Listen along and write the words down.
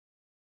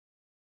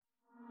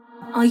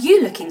Are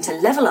you looking to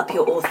level up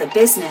your author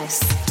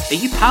business? Are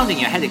you pounding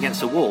your head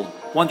against a wall,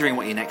 wondering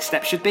what your next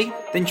step should be?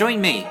 Then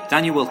join me,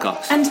 Daniel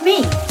Wilcox. And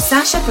me,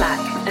 Sasha Black,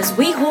 as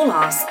we haul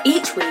ass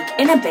each week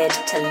in a bid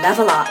to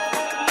level up.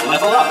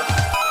 Level up!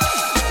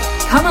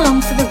 Come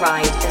along for the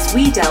ride as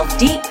we delve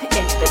deep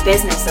into the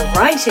business of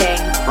writing,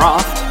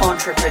 Craft,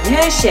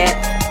 entrepreneurship,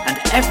 and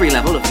every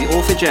level of the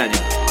author journey.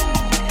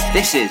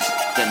 This is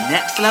the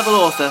Next Level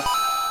Author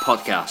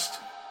Podcast.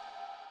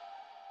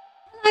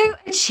 Hello,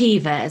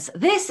 Achievers.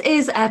 This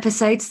is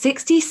episode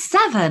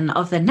 67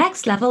 of the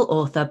Next Level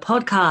Author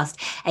Podcast,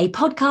 a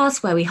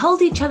podcast where we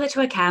hold each other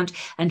to account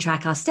and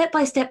track our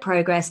step-by-step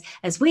progress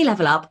as we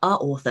level up our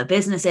author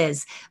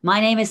businesses.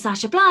 My name is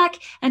Sasha Black,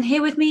 and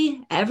here with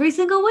me every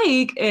single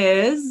week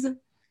is...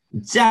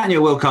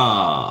 Daniel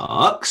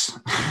Wilcox.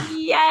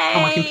 Yay!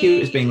 Oh, my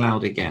computer's being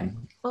loud again.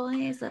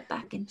 Boys are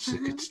back in It's a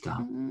town. good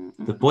start.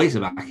 The boys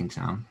are back in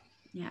town.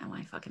 Yeah,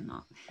 why fucking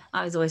not?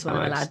 I was always one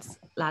of the Alright.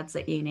 lads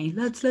at uni.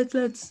 Lads.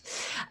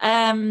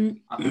 I'm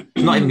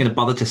not even going to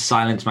bother to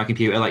silence my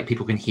computer. Like,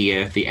 people can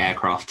hear the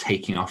aircraft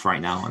taking off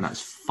right now, and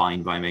that's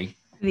fine by me.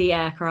 The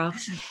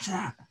aircraft.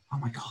 Oh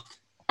my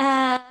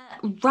god.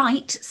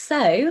 Right,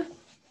 so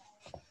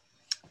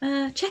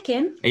check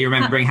in. Are you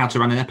remembering how to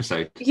run an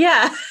episode?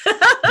 Yeah.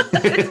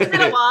 It's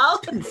been a while.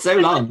 It's been so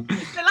long.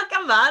 It's been like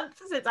a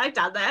month since I've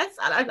done this,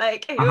 and I'm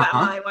like, who am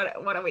I?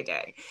 What are we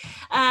doing?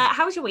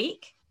 How was your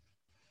week?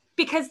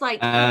 Because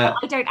I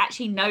don't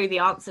actually know the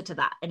answer to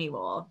that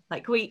anymore.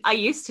 I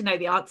used to know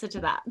the answer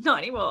to that. Not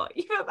anymore.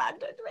 You've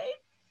abandoned me.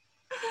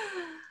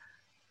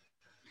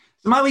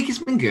 My week has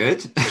been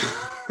good.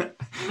 I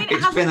mean,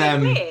 it hasn't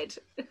been weird.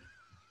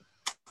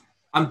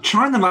 I'm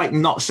trying to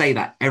not say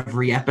that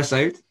every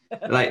episode.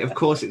 Of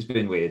course it's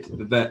been weird,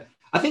 but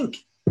I think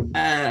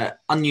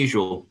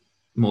unusual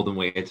more than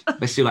weird.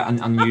 Let's do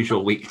an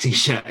unusual week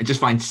t-shirt and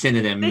just find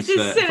synonyms This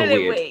is for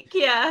synonym weird. week,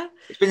 yeah.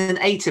 It's been an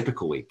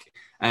atypical week.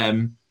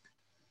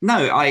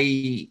 No,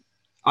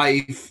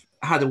 I've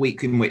had a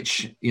week in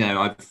which,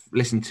 I've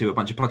listened to a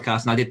bunch of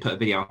podcasts, and I did put a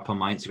video up on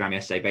my Instagram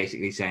yesterday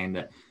basically saying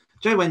that,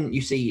 Joe, when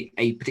you see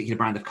a particular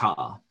brand of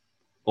car,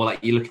 or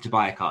you're looking to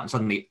buy a car and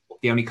suddenly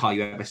the only car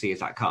you ever see is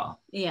that car.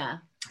 Yeah.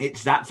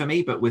 It's that for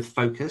me, but with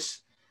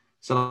focus.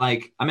 So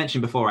I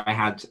mentioned before, I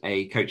had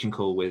a coaching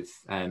call with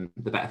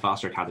the Better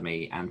Faster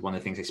Academy, and one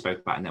of the things they spoke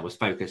about in there was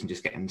focus and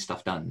just getting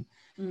stuff done.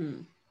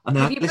 And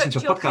then I listened to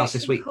a podcast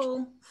this week.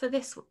 Call for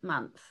this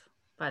month,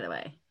 by the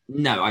way?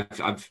 No,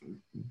 I've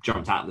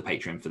jumped out of the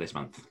Patreon for this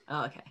month.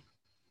 Oh, okay.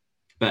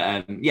 But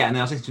and then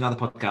I was listening to another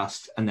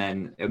podcast, and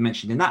then it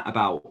mentioned in that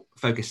about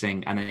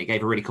focusing, and then it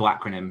gave a really cool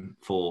acronym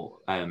for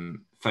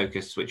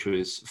focus, which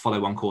was follow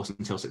one course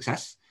until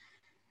success.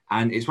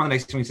 And it's one of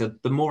those things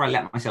that the more I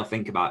let myself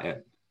think about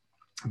it,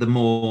 the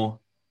more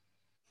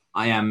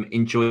I am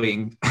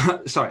enjoying.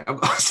 Sorry,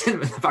 I've got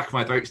cinnamon in the back of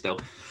my throat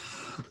still.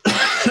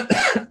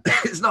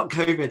 It's not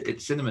COVID,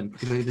 it's cinnamon,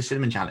 because I did the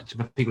cinnamon challenge.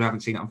 For people who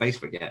haven't seen it on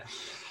Facebook yet.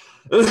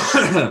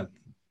 It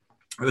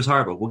was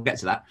horrible. We'll get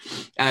to that.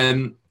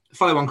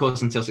 Follow one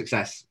course until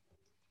success.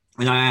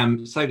 And I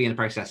am slowly in the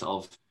process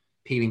of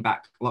peeling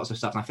back lots of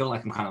stuff. And I feel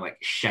like I'm kind of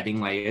shedding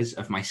layers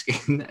of my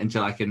skin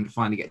until I can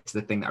finally get to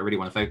the thing that I really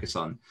want to focus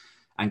on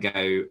and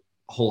go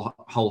whole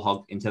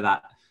hog into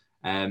that.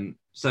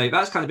 So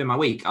that's kind of been my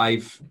week.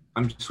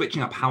 I'm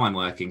switching up how I'm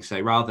working. So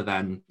rather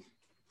than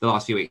the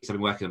last few weeks, I've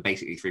been working on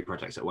basically 3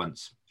 projects at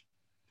once.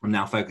 I'm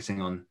now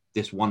focusing on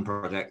this one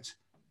project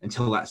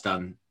until that's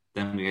done.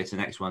 Then we go to the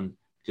next one,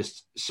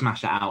 just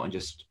smash it out and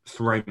just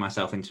throw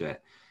myself into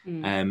it.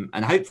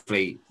 And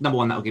hopefully, number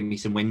one, that'll give me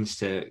some wins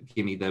to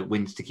give me the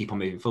wins to keep on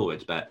moving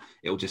forward, but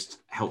it'll just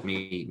help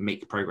me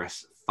make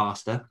progress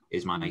faster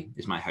is my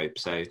hope.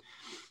 So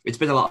it's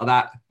been a lot of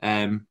that.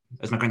 It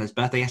was my granddad's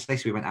birthday yesterday,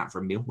 so we went out for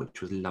a meal, which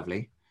was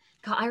lovely.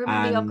 God, I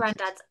remember your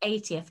granddad's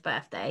 80th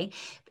birthday.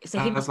 So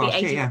he must be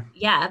last 80. year,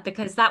 yeah,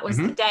 because that was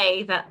the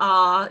day that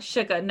our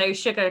no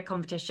sugar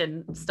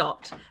competition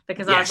stopped.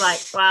 Because I was like,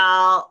 Yes.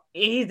 well,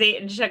 he's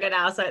eating sugar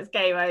now, so it's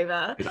game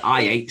over. Because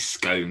I ate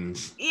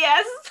scones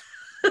Yes.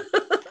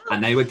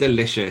 and they were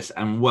delicious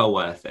and well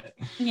worth it.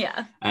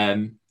 Yeah.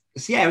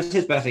 So yeah, it was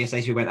his birthday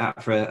yesterday, so we went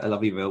out for a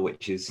lovely meal,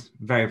 which is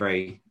very,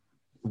 very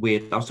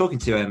weird. I was talking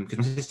to him because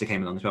my sister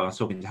came along as well. I was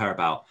talking to her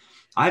about,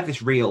 I have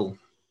this real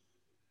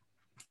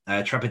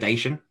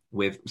trepidation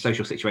with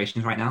social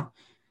situations right now.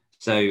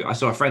 So I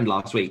saw a friend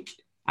last week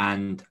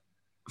and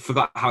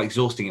forgot how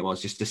exhausting it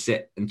was just to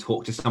sit and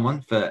talk to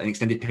someone for an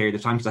extended period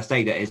of time, because I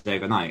stayed at his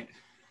overnight,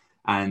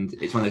 and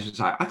it's one of those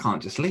I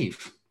can't just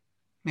leave.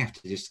 We have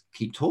to just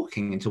keep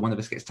talking until one of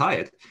us gets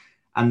tired.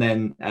 And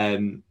then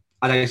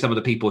I know some of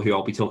the people who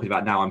I'll be talking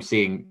about now I'm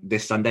seeing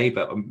this Sunday,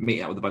 but I'm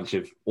meeting up with a bunch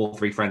of all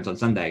 3 friends on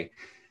Sunday.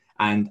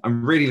 And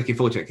I'm really looking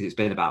forward to it because it's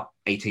been about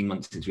 18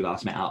 months since we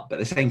last met up. But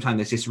at the same time,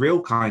 there's this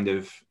real kind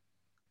of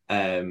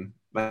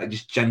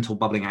just gentle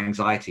bubbling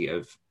anxiety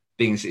of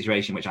being in a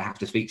situation in which I have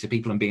to speak to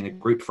people and be in a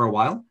group for a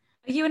while.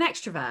 Are you an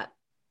extrovert?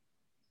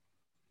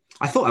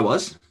 I thought I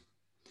was.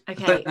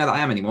 Okay. I don't know that I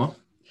am anymore.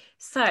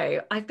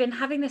 So I've been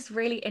having this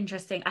really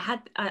interesting. I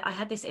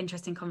had this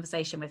interesting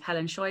conversation with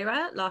Helen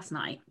Scheurer last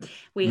night.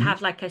 We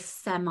have like a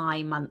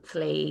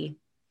semi-monthly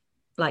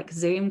like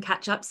Zoom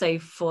catch up. So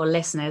for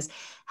listeners,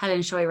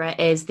 Helen Scheurer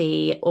is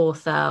the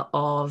author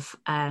of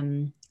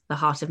the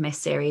Heart of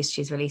Mist series.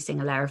 She's releasing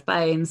A Layer of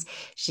Bones.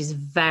 She's a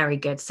very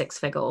good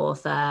 6-figure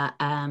author,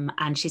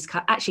 and she's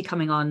actually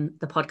coming on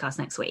the podcast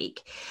next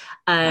week.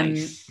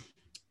 Nice.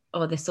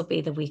 Or this will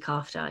be the week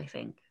after, I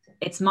think.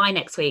 It's my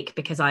next week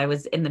because I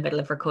was in the middle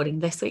of recording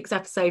this week's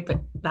episode,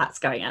 but that's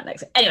going out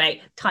next week.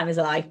 Anyway, time is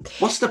a lie.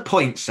 What's the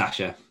point,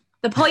 Sasha?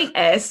 The point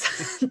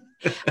is,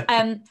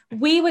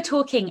 we were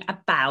talking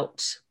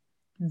about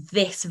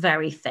this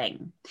very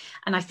thing.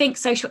 And I think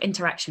social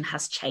interaction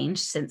has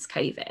changed since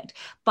COVID.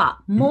 But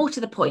more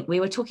to the point, we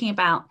were talking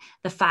about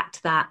the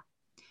fact that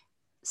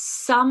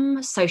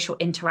some social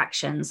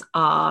interactions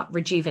are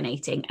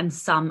rejuvenating and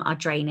some are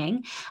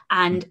draining.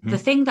 And the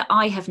thing that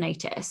I have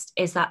noticed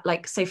is that,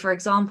 like, so for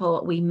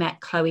example, we met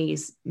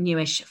Chloe's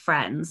newish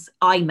friends.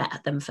 I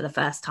met them for the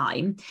first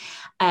time.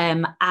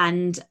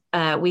 And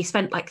we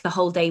spent like the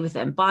whole day with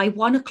them. By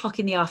 1 o'clock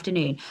in the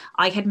afternoon,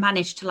 I had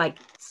managed to like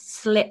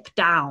slip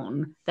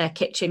down their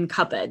kitchen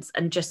cupboards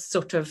and just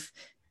sort of,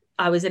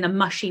 I was in a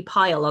mushy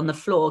pile on the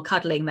floor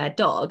cuddling their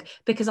dog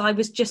because I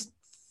was just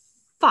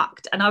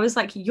fucked, and I was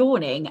like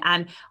yawning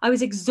and I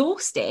was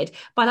exhausted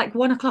by like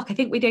 1 o'clock. I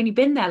think we'd only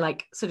been there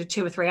like sort of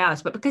 2 or 3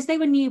 hours, but because they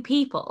were new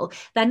people,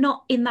 they're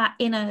not in that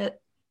inner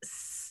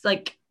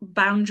like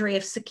boundary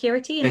of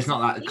security. There's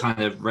not that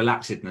kind of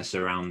relaxedness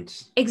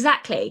around.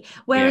 Exactly.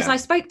 Whereas I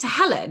spoke to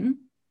Helen,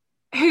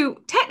 who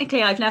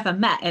technically I've never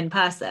met in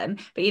person,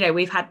 but, you know,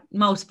 we've had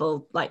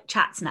multiple like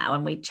chats now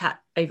and we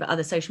chat over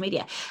other social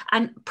media,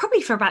 and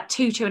probably for about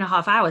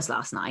 2.5 hours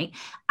last night.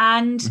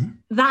 And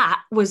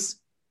that was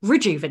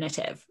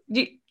rejuvenating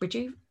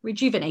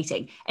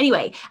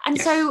anyway. And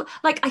so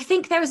like I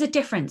think there is a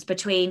difference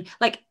between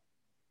like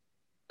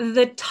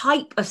the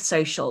type of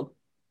social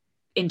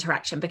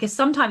interaction, because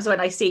sometimes when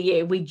I see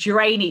you, we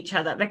drain each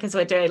other because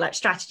we're doing like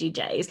strategy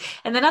days,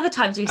 and then other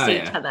times we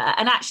see each other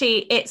and actually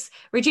it's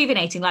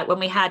rejuvenating, like when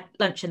we had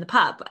lunch in the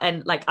pub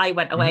and like I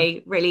went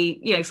away really,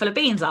 you know, full of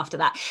beans after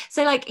that.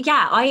 So like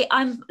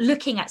I'm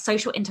looking at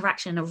social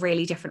interaction in a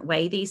really different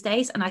way these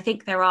days, and I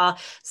think there are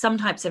some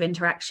types of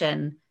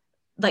interaction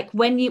like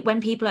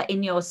when people are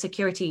in your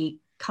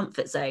security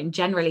comfort zone,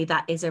 generally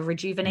that is a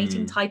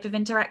rejuvenating type of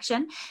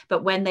interaction.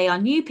 But when they are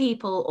new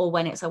people, or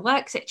when it's a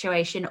work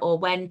situation, or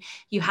when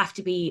you have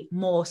to be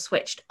more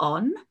switched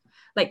on,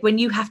 like when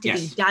you have to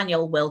be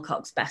Daniel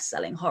Wilcox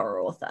best-selling horror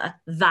author,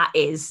 that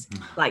is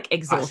like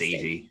exhausting.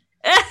 That's easy.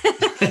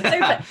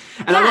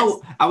 And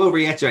I will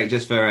reiterate,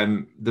 just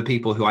for the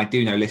people who I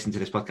do know listen to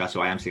this podcast,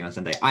 who I am seeing on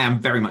Sunday, I am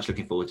very much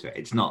looking forward to it.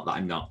 It's not that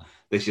I'm not.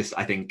 There's just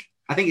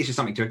I think it's just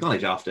something to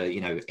acknowledge after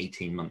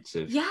 18 months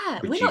of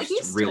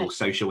reduced real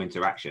social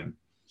interaction.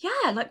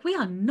 Yeah, like we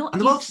are not.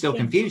 And the world's still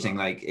confusing.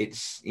 Like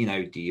it's,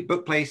 do you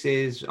book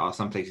places? Are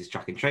some places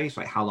track and trace?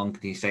 Like how long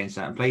can you stay in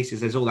certain places?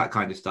 There's all that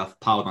kind of stuff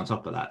piled on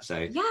top of that.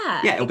 So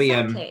it'll be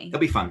fun.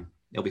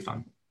 It'll be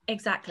fun.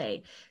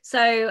 Exactly.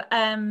 So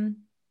how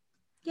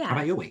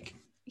about your week?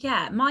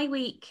 Yeah, my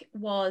week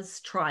was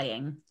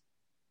trying.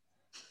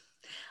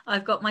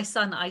 I've got my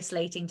son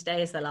isolating.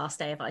 Today is the last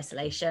day of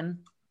isolation.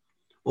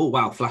 Oh,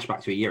 wow.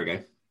 Flashback to a year ago.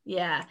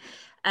 Yeah.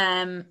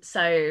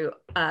 So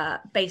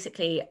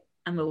basically,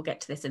 and we'll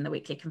get to this in the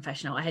weekly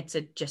confessional, I had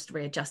to just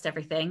readjust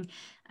everything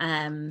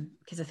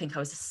because I think I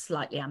was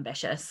slightly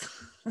ambitious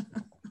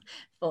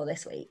for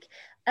this week.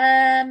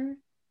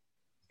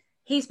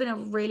 He's been a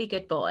really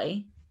good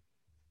boy.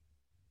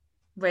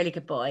 Really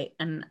good boy.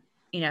 And,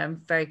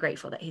 I'm very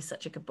grateful that he's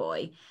such a good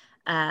boy.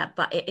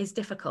 But it is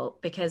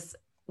difficult because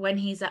when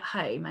he's at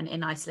home and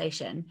in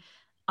isolation,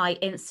 I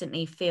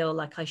instantly feel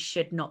like I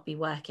should not be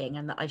working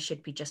and that I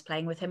should be just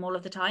playing with him all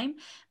of the time.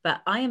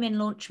 But I am in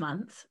launch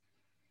month.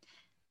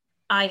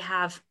 I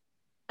have,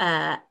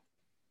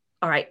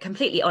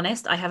 completely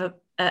honest, I have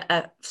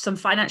some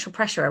financial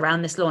pressure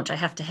around this launch. I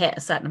have to hit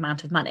a certain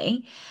amount of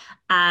money.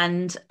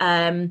 And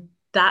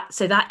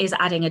that is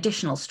adding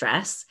additional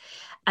stress.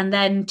 And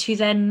then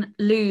to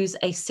lose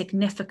a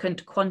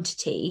significant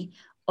quantity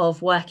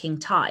of working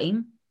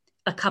time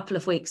a couple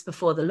of weeks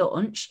before the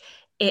launch,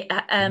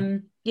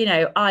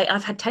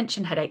 I've had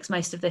tension headaches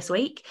most of this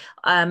week.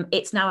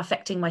 It's now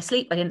affecting my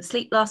sleep. I didn't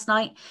sleep last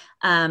night.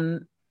 I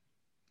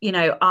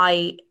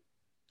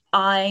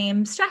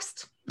am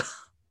stressed.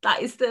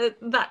 That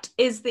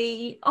is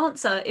the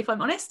answer. If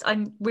I'm honest,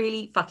 I'm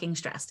really fucking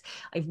stressed.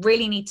 I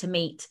really need to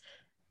meet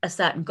a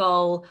certain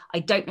goal. I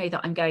don't know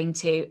that I'm going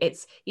to.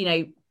 It's,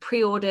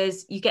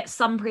 pre-orders, you get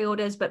some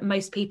pre-orders, but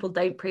most people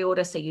don't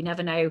pre-order. So you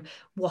never know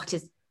what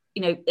is,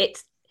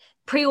 it's,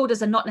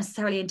 pre-orders are not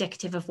necessarily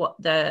indicative of what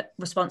the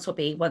response will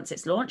be once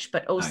it's launched,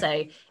 but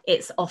also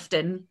it's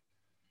often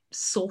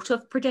sort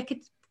of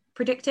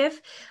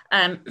predictive.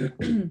 They're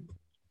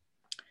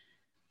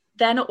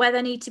not where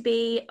they need to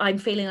be. I'm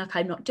feeling like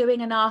I'm not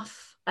doing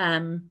enough.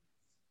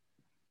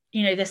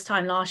 This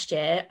time last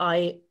year,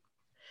 I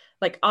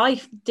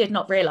did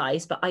not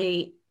realize, but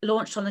I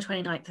launched on the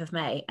 29th of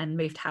May and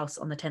moved house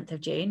on the 10th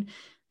of June.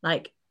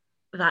 Like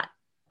that,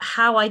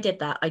 how I did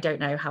that, I don't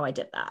know how I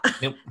did that.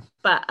 Yep.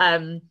 But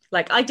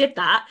like I did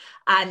that,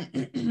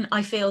 and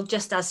I feel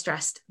just as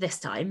stressed this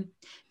time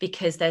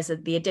because there's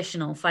the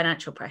additional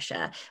financial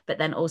pressure, but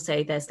then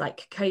also there's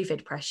like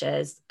COVID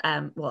pressures.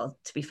 Well,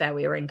 to be fair,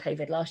 we were in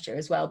COVID last year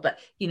as well, but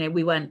you know,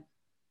 we weren't.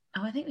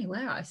 Oh, I think we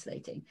were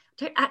isolating.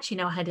 I don't actually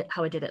know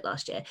how I did it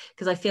last year,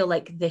 because I feel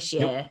like this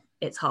year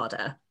it's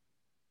harder.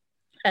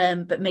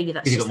 But maybe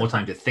that's because you've got more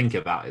time to think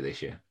about it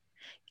this year.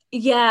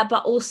 Yeah,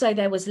 but also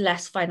there was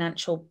less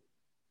financial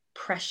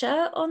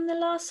pressure on the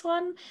last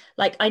one.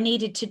 Like I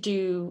needed to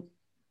do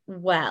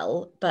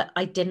well, but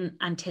I didn't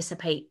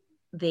anticipate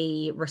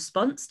the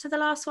response to the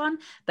last one.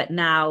 But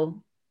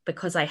now,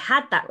 because I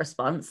had that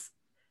response,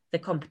 the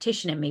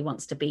competition in me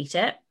wants to beat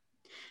it.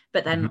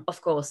 But then,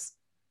 of course,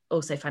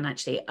 also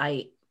financially,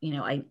 I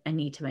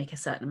need to make a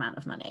certain amount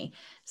of money.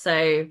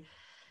 So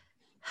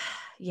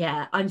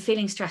yeah, I'm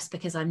feeling stressed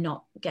because I'm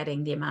not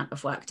getting the amount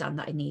of work done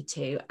that I need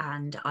to,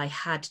 and I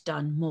had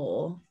done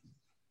more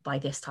by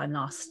this time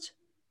last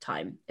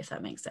time, if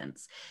that makes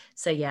sense.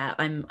 So yeah,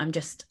 I'm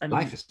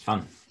life is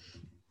fun.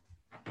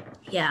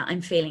 Yeah,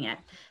 I'm feeling it.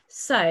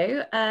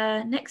 So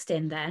next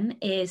in then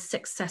is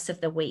success of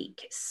the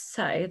week.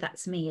 So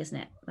that's me, isn't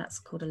it? That's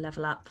called a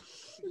level up.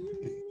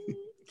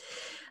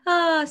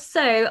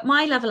 So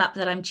my level up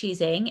that I'm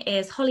choosing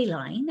is Holly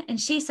Line, and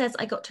she says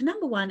I got to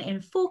number 1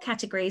 in 4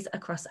 categories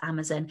across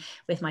Amazon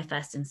with my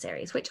first in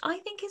series, which I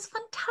think is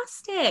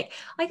fantastic.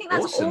 I think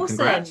that's awesome.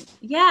 Congrats.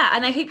 Yeah,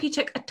 and I hope you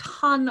took a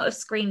ton of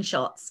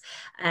screenshots,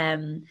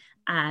 and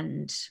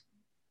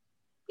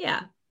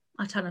yeah,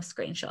 a ton of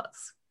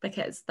screenshots,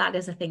 because that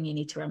is a thing you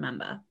need to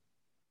remember.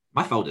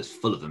 My folder's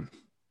full of them.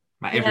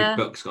 Like every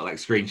book's got like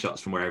screenshots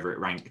from wherever it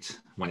ranked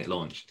when it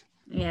launched.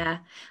 Yeah,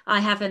 I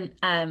haven't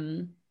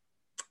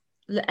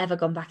ever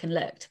gone back and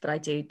looked, but I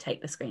do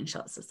take the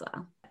screenshots as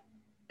well.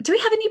 Do we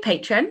have a new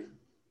patron?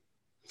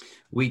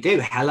 We do.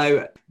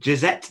 Hello,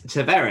 Gisette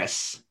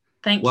Taveras.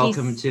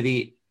 Welcome to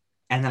the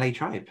NLA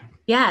tribe.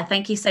 Yeah,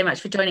 thank you so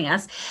much for joining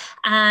us.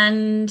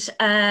 And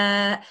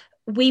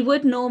we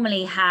would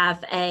normally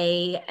have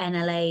a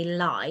NLA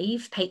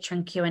live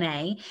patron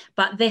Q&A,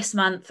 but this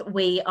month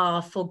we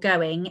are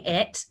foregoing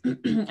it.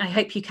 I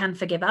hope you can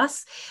forgive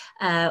us.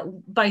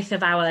 Both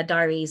of our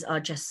diaries are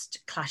just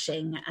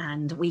clashing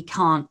and we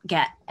can't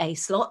get a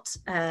slot.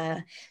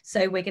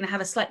 So we're going to have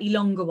a slightly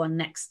longer one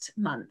next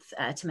month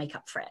to make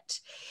up for it.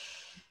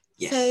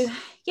 Yes. So,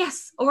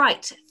 yes. All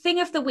right. Thing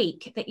of the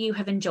week that you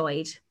have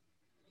enjoyed.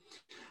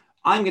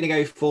 I'm going to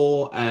go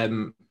for,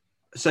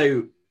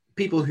 so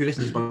people who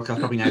listen to this podcast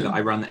probably know that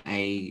I run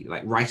a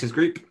writers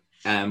group,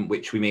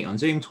 which we meet on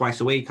Zoom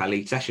twice a week. I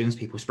lead sessions,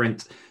 people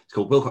sprint. It's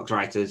called Wilcox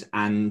Writers.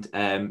 And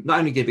not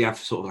only did we have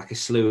sort of like a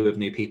slew of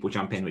new people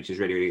jump in, which is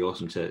really, really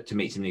awesome to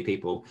meet some new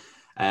people,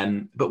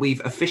 but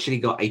we've officially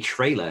got a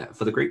trailer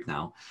for the group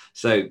now.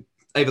 So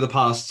over the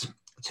past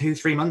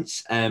 2-3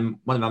 months, one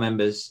of our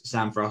members,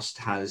 Sam Frost,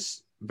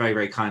 has very,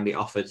 very kindly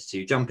offered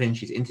to jump in.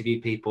 She's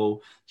interviewed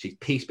people, she's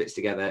pieced bits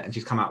together, and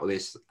she's come out with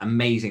this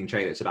amazing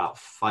trailer. It's about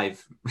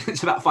 5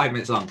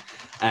 minutes long,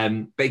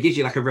 but it gives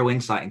you like a real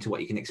insight into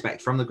what you can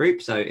expect from the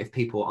group. So if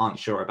people aren't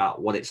sure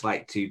about what it's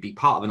like to be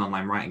part of an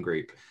online writing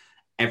group,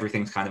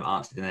 everything's kind of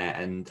answered in there.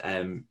 And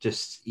I'm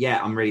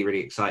really, really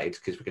excited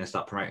because we're going to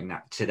start promoting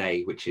that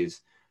today, which is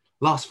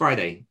last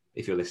Friday,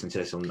 if you're listening to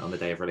this on the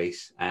day of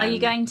release. Are you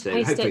going to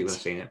post hopefully it? We'll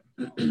have seen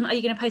it. Are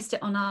you going to post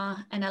it on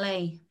our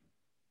NLA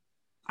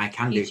I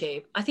can YouTube?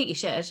 do. I think you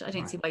should. I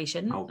don't see why you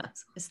shouldn't.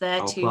 It's there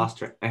I'll to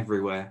plaster it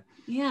everywhere.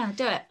 Yeah,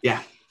 do it.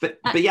 Yeah, but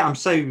yeah, I'm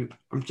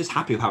just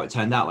happy with how it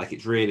turned out. Like,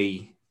 it's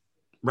really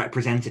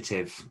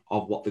representative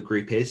of what the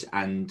group is,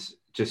 and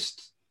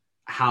just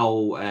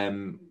how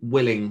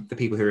willing the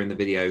people who are in the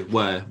video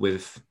were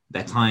with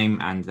their time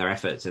and their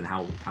efforts, and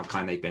how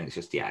kind they've been. It's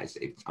just,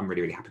 I'm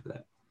really, really happy with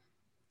it.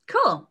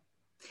 Cool.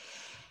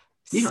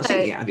 You've not seen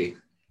it yet, have you?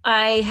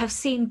 I have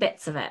seen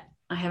bits of it.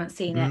 I haven't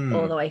seen it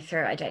all the way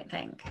through, I don't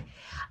think.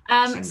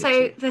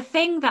 So the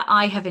thing that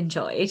I have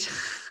enjoyed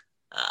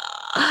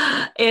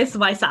is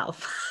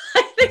myself.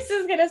 This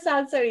is going to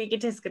sound so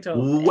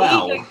egotistical.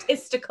 Well,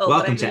 egotistical.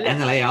 Welcome to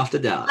NLA After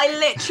Dark. I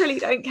literally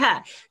don't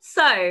care.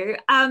 So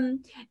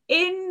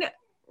in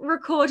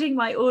recording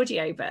my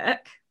audiobook,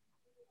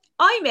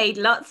 I made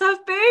lots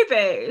of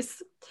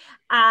boo-boos.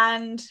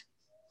 And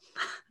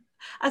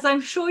as I'm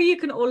sure you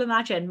can all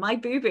imagine, my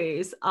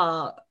boo-boos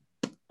are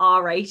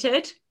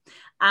R-rated.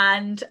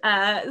 And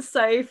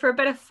so for a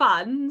bit of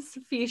fun, a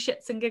few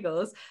shits and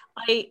giggles,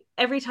 I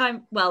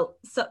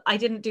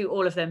didn't do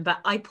all of them, but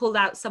I pulled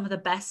out some of the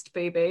best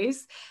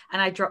boo-boos and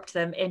I dropped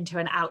them into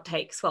an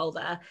outtakes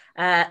folder.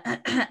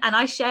 And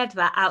I shared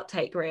that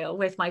outtake reel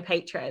with my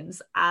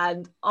patrons,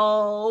 and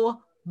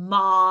oh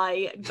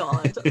my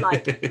God,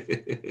 like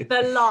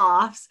the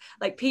laughs,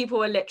 like people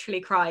were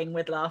literally crying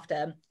with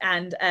laughter.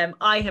 And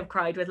I have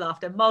cried with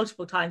laughter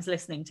multiple times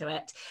listening to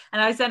it.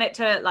 And I sent it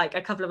to like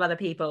a couple of other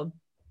people.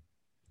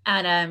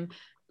 And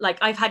like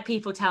I've had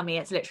people tell me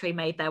it's literally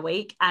made their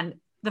week, and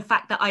the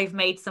fact that I've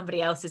made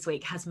somebody else's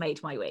week has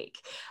made my week.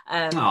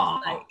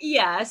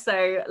 Aw.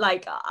 So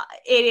like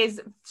it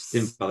is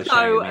Didn't bother so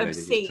sharing it, did you,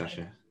 obscene.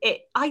 Tasha?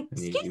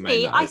 Excuse You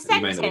me, I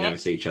sent you may not it. never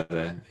see each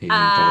other. You didn't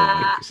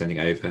bother sending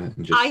it over.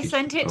 And just, I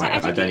sent it to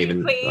like, I don't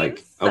even Educated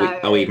like. Queens,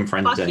 Are we even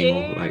friends fuck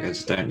anymore? you. Like, I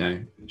just don't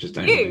know. Just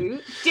don't know.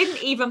 You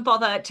didn't even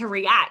bother to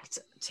react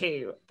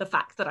to the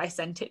fact that I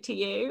sent it to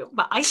you,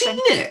 but I sent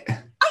it.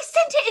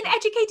 it in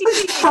Educated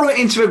Just Queens. throw it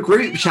into a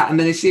group chat and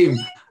then assume.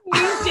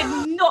 You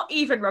did not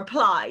even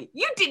reply.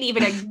 You didn't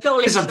even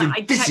acknowledge Because I've that been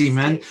I busy, texted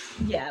man. you.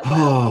 Yeah.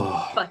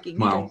 Oh, fucking.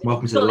 well,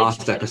 welcome to the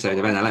last episode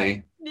of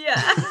NLA.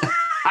 Yeah.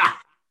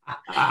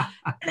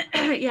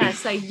 Yeah.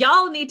 So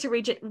y'all need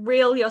to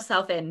reel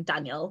yourself in,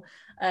 Daniel.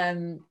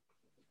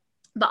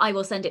 But I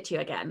will send it to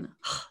you again.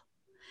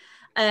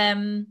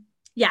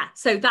 Yeah.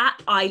 So that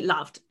I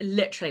loved.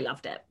 Literally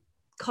loved it.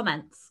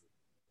 Comments.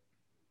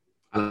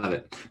 I love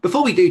it.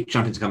 Before we do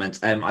jump into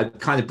comments, I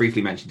kind of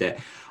briefly mentioned it.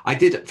 I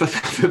did, for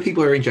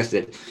people who are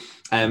interested,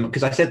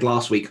 because I said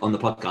last week on the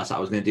podcast that I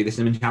was going to do the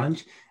cinnamon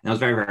challenge, and I was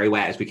very, very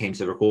aware as we came to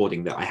the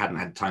recording that I hadn't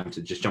had time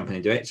to just jump in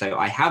and do it. So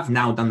I have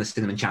now done the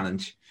cinnamon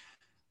challenge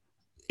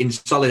in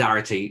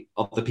solidarity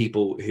of the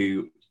people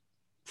who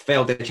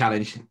failed the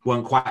challenge,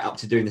 weren't quite up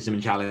to doing the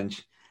cinnamon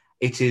challenge.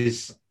 It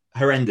is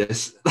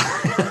horrendous.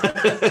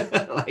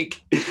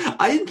 Like,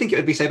 I didn't think it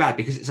would be so bad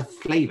because it's a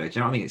flavour. Do you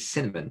know what I mean? It's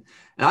cinnamon,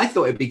 and I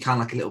thought it'd be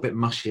kind of like a little bit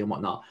mushy and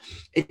whatnot.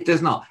 It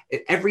does not.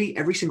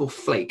 Every single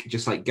flake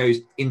just like goes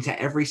into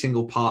every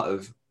single part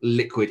of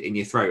liquid in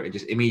your throat and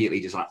just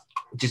immediately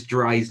just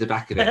dries the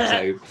back of it.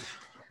 So,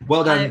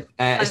 well done.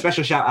 A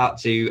special shout out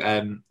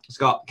to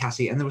Scott,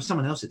 Cassie, and there was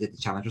someone else that did the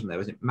challenge, wasn't there?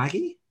 Was it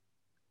Maggie?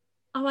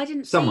 Oh, I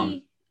didn't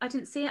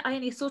see it. I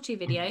only saw 2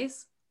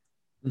 videos.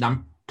 No,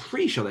 I'm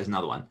pretty sure there's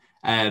another one.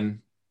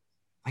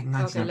 Like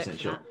 99%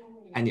 sure.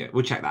 Anyway,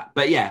 we'll check that.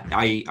 But yeah,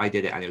 I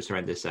did it and it was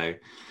horrendous. So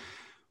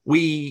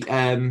we've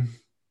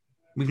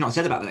not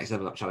said about the next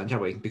level up challenge, have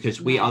we? Because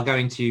we are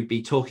going to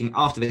be talking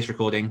after this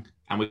recording,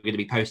 and we're going to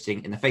be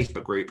posting in the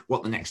Facebook group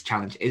what the next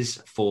challenge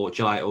is for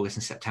July, August,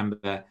 and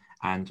September,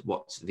 and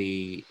what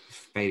the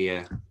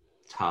failure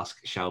task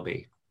shall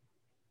be.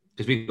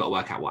 Because we've got to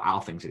work out what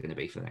our things are going to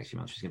be for the next few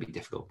months, which is going to be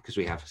difficult because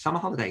we have summer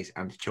holidays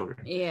and children.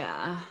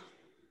 Yeah.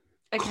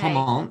 Okay.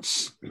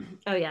 Comments.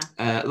 Oh yeah.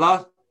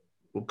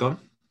 Gone.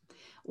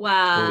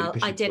 Well,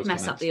 I did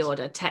mess up the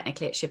order.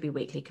 Technically, it should be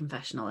weekly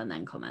confessional and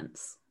then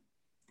comments.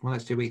 Well,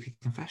 let's do weekly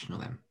confessional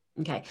then.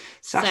 Okay.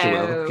 Sasha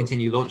will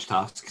continue launch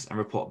tasks and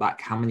report back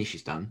how many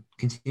she's done,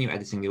 continue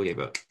editing the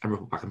audiobook and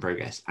report back on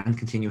progress, and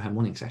continue her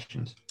morning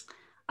sessions.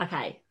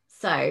 Okay.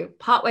 So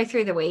partway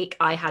through the week,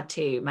 I had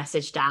to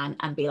message Dan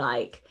and be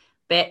like,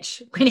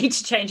 bitch, we need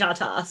to change our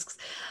tasks.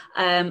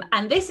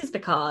 And this is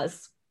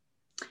because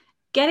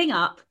getting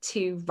up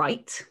to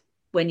write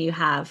when you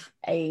have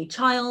a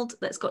child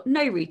that's got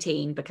no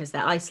routine because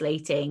they're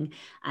isolating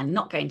and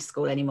not going to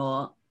school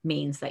anymore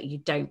means that you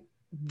don't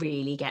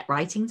really get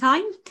writing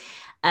time.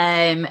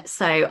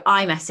 So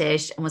I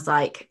messaged and was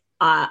like,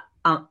 I'm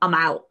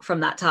out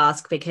from that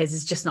task because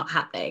it's just not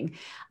happening.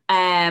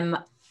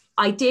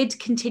 I did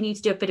continue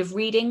to do a bit of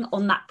reading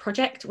on that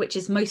project, which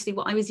is mostly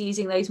what I was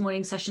using those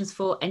morning sessions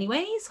for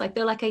anyway. So I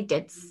feel like I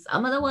did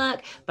some of the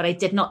work, but I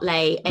did not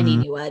lay any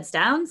new words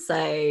down.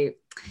 So,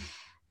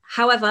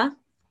 however,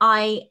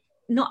 I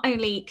not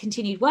only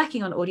continued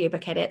working on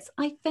audiobook edits,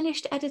 I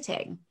finished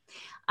editing.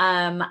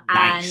 Nice.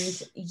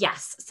 And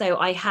yes, so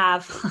I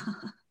have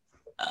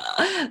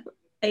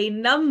a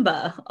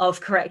number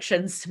of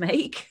corrections to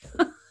make.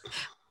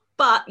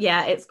 But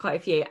yeah, it's quite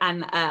a few.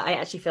 And I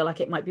actually feel like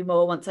it might be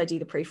more once I do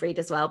the proofread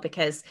as well,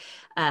 because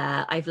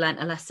I've learned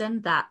a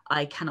lesson that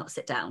I cannot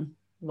sit down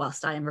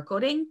whilst I am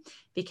recording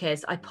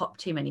because I pop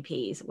too many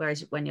P's.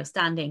 Whereas when you're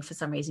standing, for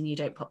some reason, you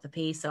don't pop the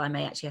P's. So I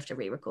may actually have to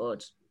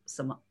re-record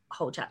some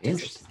whole chapters,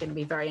 which is going to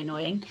be very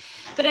annoying.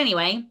 But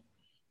anyway,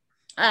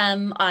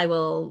 I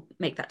will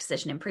make that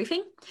decision in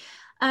proofing.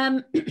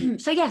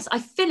 So yes, I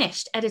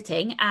finished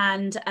editing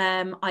and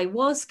I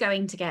was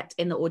going to get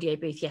in the audio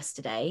booth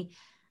yesterday.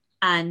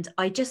 And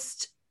I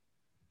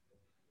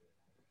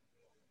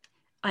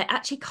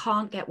actually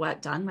can't get work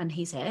done when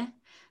he's here.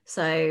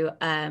 So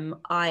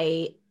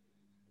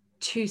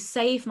to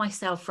save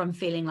myself from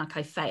feeling like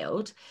I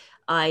failed,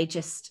 I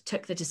just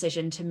took the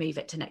decision to move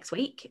it to next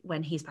week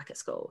when he's back at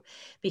school,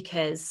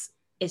 because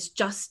it's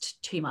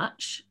just too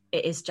much.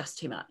 It is just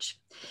too much.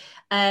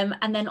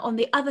 And then on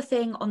the other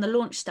thing, on the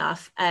launch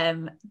stuff,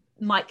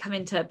 might come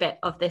into a bit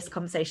of this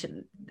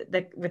conversation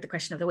with the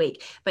question of the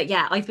week. But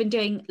yeah, I've been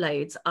doing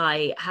loads.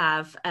 I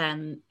have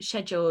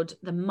scheduled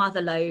the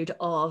mother load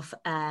of,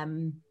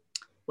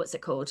 what's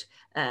it called?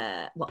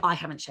 Well, I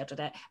haven't scheduled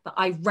it, but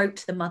I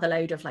wrote the mother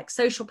load of like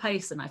social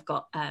posts, and I've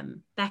got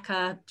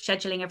Becca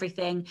scheduling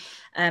everything.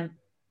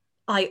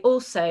 I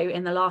also,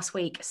 in the last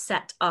week,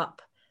 set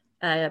up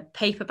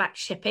paperback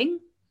shipping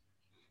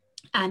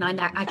And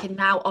I can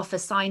now offer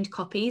signed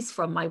copies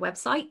from my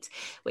website,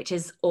 which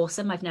is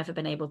awesome. I've never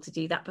been able to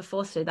do that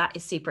before. So that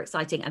is super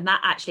exciting. And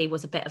that actually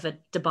was a bit of a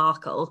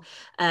debacle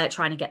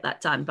trying to get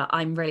that done. But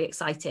I'm really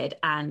excited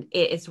and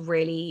it is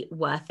really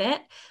worth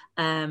it.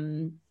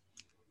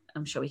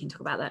 I'm sure we can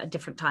talk about that at a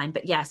different time.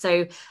 But yeah,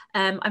 so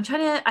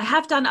I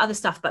have done other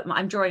stuff, but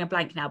I'm drawing a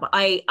blank now. But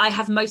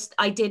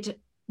I did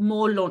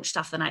more launch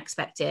stuff than I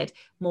expected,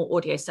 more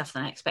audio stuff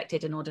than I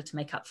expected in order to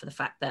make up for the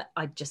fact that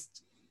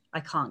I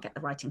can't get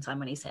the writing time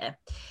when he's here.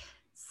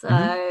 So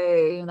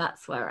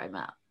that's where I'm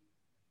at.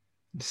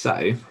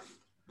 So,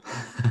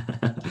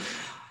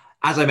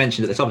 as I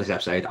mentioned at the top of this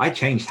episode, I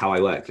changed how I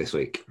work this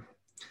week.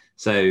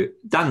 So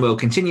Dan will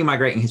continue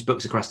migrating his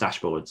books across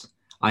dashboards.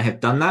 I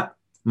have done that.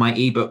 My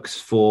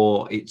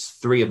ebooks it's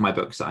 3 of my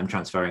books that I'm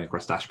transferring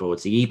across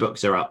dashboards. The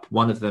ebooks are up.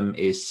 One of them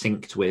is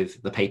synced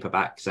with the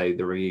paperback. So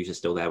the reviews are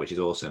still there, which is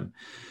awesome.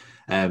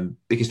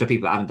 Because for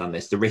people that haven't done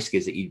this, the risk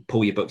is that you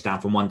pull your books down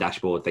from one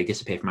dashboard, they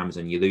disappear from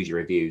Amazon, you lose your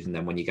reviews, and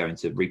then when you go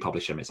into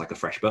republish them, it's like a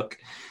fresh book.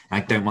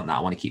 And I don't want that. I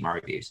want to keep my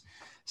reviews.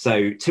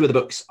 So 2 of the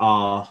books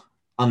are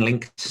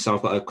unlinked. So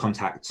I've got to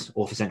contact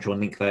Author Central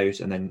and link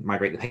those and then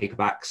migrate the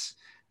paperbacks.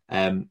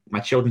 My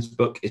children's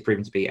book is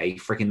proven to be a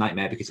freaking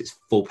nightmare because it's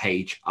full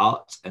page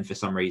art. And for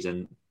some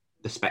reason,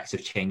 the specs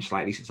have changed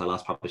slightly since I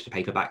last published a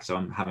paperback. So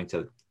I'm having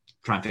to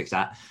try and fix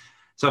that.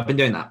 So I've been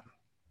doing that.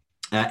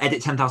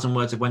 Edit 10,000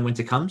 words of When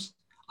Winter Comes.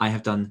 I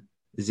have done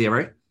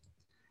 0,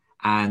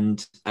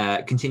 and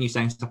continue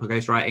staying on top of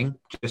ghostwriting,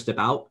 just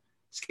about.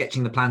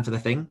 Sketching the plan for the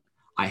thing,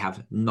 I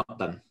have not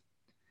done.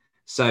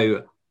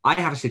 So I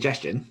have a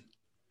suggestion.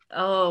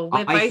 Oh,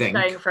 we're both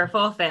going for a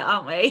forfeit,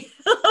 aren't we?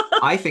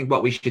 I think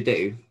what we should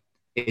do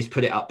is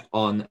put it up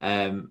on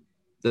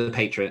the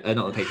Patreon,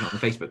 not the Patreon, on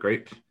the Facebook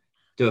group,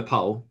 do a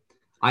poll.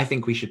 I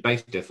think we should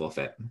both do a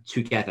forfeit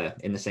together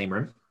in the same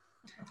room.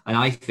 And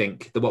I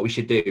think that what we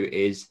should do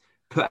is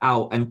put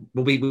out, and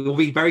we'll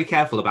be very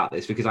careful about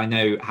this because I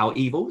know how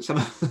evil some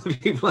of the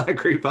people in that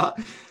group are.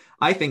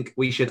 I think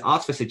we should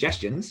ask for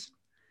suggestions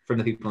from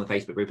the people on the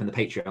Facebook group and the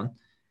Patreon,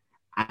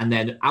 and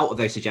then out of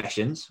those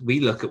suggestions, we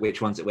look at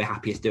which ones that we're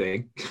happiest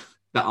doing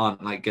that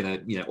aren't like gonna,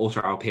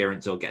 alter our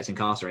appearance or get us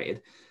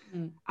incarcerated,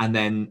 and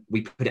then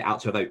we put it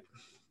out to a vote.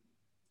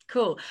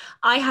 Cool.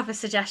 I have a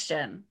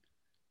suggestion.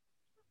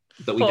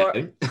 That we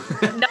don't.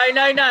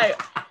 No.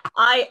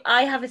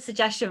 I have a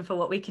suggestion for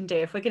what we can do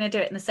if we're going to do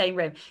it in the same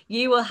room.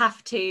 You will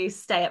have to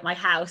stay at my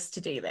house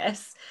to do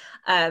this.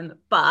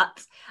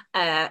 But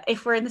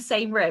if we're in the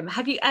same room,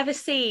 have you ever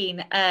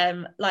seen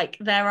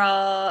there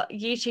are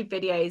YouTube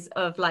videos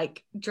of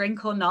like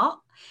Drink or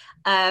Not?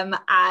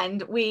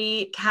 And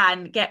we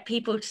can get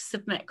people to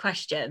submit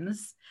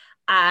questions.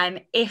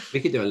 And if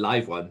we could do a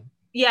live one.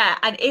 Yeah,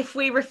 and if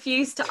we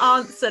refuse to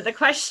answer the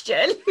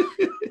question,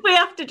 we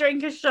have to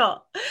drink a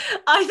shot.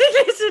 I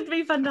think this would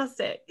be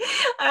fantastic.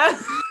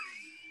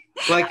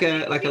 Like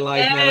a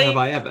live Never Have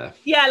I Ever.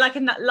 Yeah, like a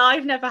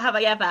live Never Have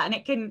I Ever, and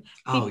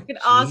people can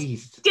ask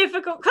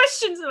difficult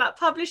questions about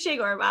publishing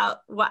or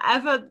about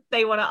whatever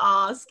they want to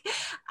ask,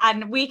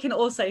 and we can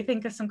also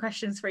think of some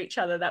questions for each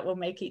other that will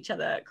make each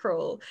other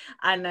cruel,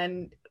 and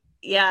then.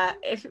 Yeah,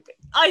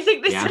 I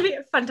think this would be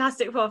a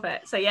fantastic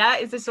forfeit. So yeah,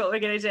 is this what we're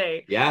gonna do?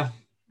 Yeah.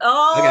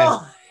 Oh,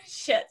 okay.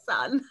 Shit,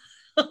 son.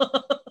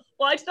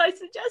 Why did I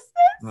suggest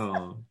this?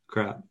 Oh,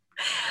 crap.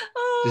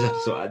 Just have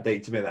to sort out a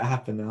date to make that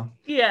happen now.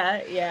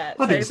 Yeah.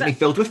 I've instantly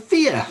filled with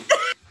fear.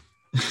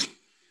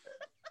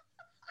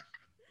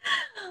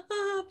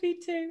 Oh, me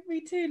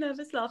too.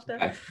 Nervous laughter.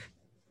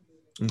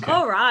 Okay.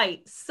 All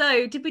right.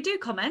 So, did we do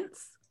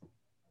comments?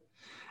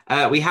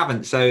 We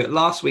haven't. So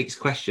last week's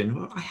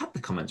question, I had the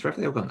comments, where have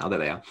they all gone? Oh, there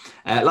they are.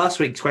 Last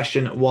week's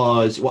question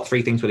was, what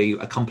 3 things will you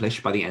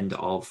accomplish by the end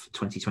of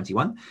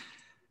 2021?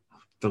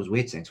 Feels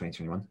weird saying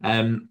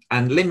 2021.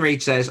 And Lynn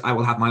Reed says, I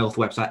will have my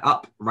author website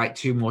up, write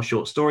 2 more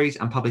short stories,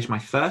 and publish my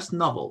first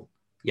novel.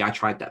 Yeah, I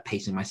tried that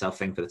pacing myself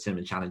thing for the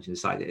Cinnamon Challenge and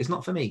decided it's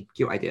not for me.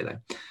 Cute idea, though.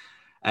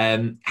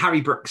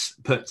 Harry Brooks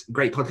put,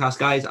 great podcast,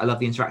 guys. I love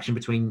the interaction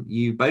between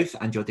you both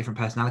and your different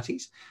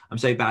personalities. I'm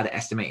so bad at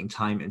estimating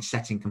time and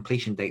setting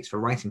completion dates for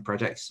writing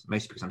projects,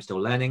 mostly because I'm still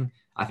learning.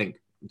 I think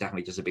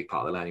definitely just a big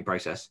part of the learning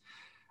process.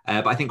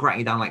 But I think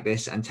writing it down like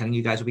this and telling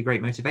you guys will be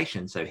great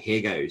motivation. So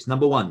here goes.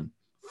 Number 1,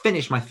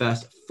 finish my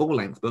first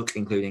full-length book,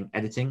 including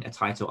editing, a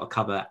title, a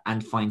cover,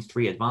 and find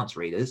 3 advanced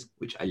readers,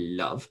 which I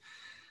love.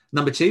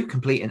 Number 2,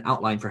 complete an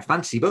outline for a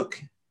fantasy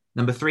book.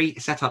 Number 3,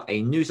 set up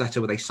a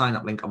newsletter with a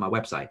sign-up link on my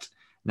website.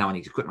 Now I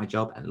need to quit my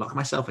job and lock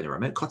myself in a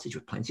remote cottage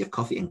with plenty of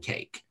coffee and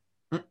cake.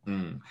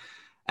 And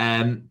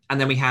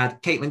then we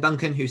had Caitlin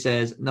Duncan, who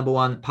says, number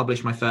 1,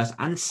 publish my first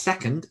and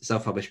second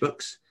self-published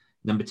books.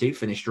 Number 2,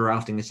 finish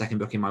drafting the second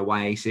book in my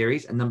YA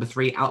series. And number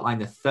 3, outline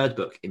the third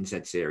book in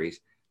said series.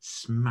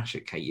 Smash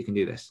it, Kate. You can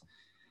do this.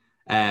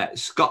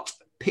 Scott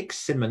picks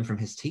cinnamon from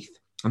his teeth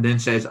and then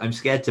says, I'm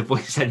scared to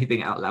voice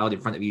anything out loud in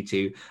front of you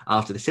 2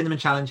 after the Cinnamon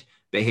Challenge,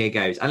 but here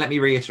goes. And let me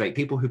reiterate,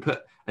 people who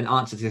put an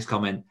answer to this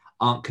comment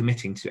aren't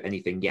committing to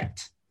anything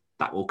yet.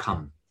 That will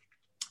come.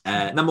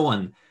 Number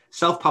 1,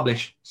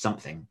 self-publish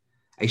something.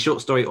 A short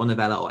story or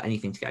novella or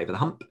anything to get over the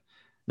hump.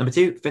 Number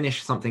 2,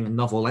 finish something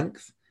novel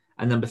length.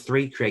 And number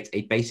 3, create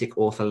a basic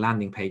author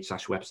landing page /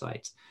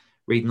 website.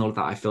 Reading all of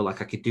that, I feel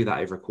like I could do that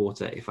over a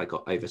quarter if I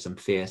got over some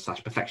fear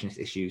 / perfectionist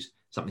issues,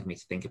 something for me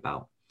to think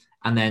about.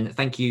 And then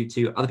thank you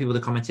to other people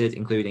that commented,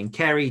 including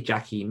Carrie,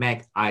 Jackie,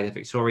 Meg, Ida,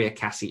 Victoria,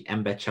 Cassie,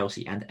 Ember,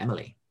 Chelsea, and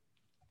Emily.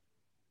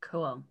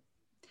 Cool.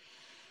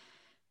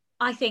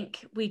 I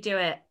think we do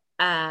it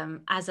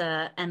as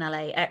a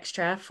NLA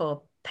extra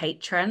for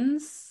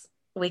patrons.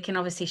 We can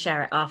obviously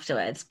share it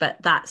afterwards, but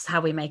that's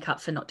how we make up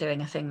for not doing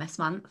a thing this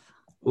month.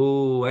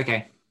 Oh,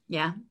 okay.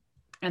 Yeah.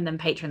 And then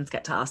patrons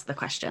get to ask the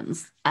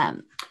questions.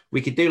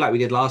 We could do like we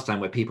did last time,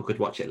 where people could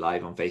watch it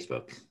live on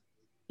Facebook.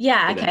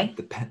 Yeah, okay.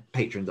 The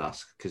patrons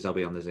ask, because they'll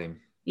be on the Zoom.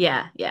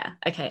 Yeah.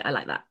 Okay, I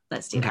like that.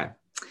 Let's do that.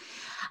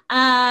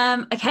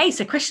 Okay,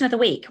 so question of the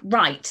week.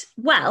 Right.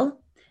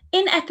 Well,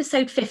 in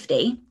episode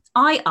 50,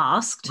 I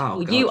asked,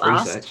 you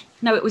asked,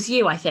 no, it was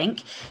you, I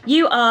think.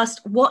 You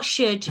asked, what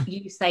should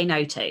you say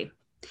no to?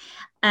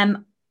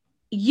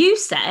 You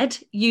said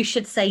you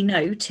should say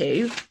no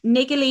to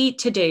niggly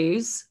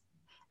to-dos,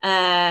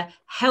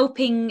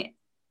 helping,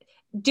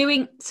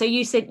 doing. So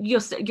you said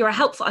you're a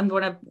helpful, I'm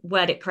going to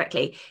word it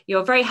correctly.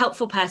 You're a very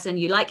helpful person.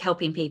 You like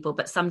helping people,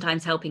 but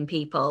sometimes helping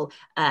people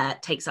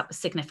takes up a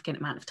significant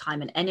amount of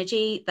time and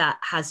energy that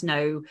has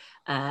no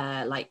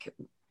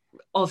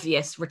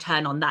obvious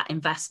return on that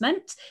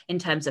investment in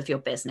terms of your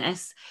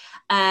business.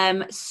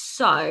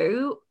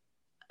 So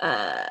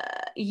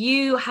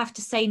you have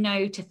to say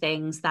no to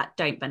things that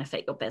don't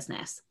benefit your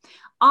business.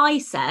 I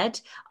said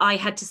I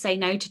had to say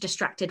no to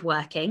distracted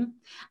working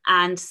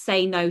and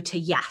say no to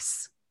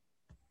yes.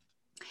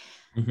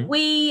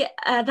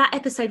 Mm-hmm. That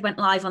episode went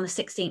live on the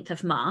 16th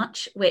of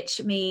March,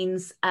 which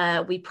means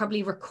we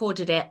probably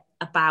recorded it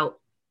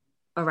about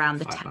around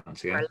the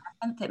 10th or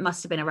 11th. It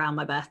must have been around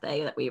my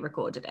birthday that we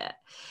recorded it.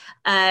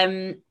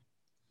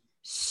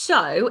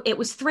 So it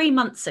was 3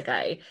 months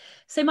ago.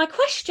 So my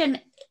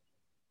question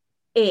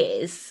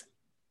is,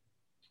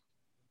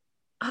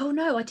 oh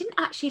no, I didn't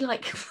actually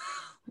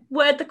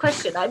word the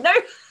question. I know.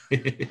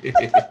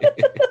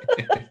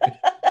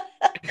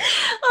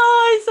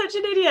 Oh, I'm such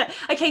an idiot.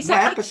 Okay, so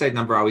what episode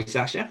number are we,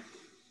 Sasha?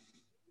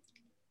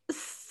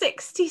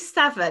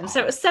 67.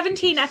 So it was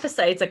 17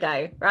 episodes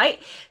ago,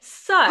 right?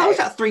 So how was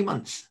that 3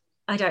 months?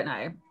 I don't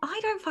know. I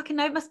don't fucking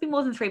know. It must be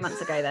more than 3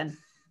 months ago then.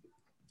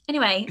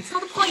 Anyway, it's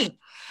not the point.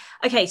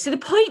 Okay, so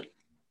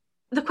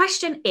the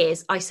question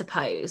is, I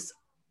suppose,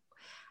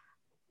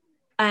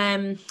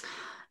 and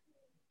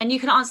you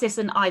can answer this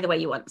in either way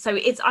you want. So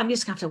I'm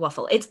just gonna have to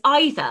waffle. It's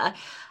either,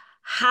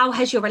 how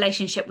has your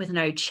relationship with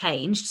no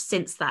changed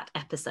since that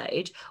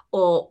episode?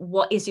 Or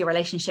what is your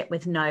relationship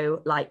with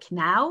no like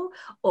now?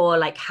 Or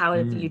like, how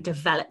have you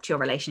developed your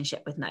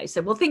relationship with no?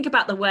 So we'll think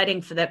about the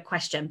wording for the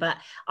question, but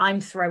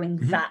I'm throwing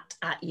that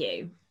at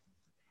you.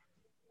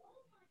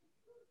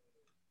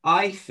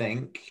 I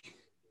think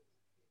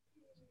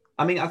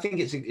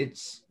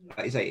it's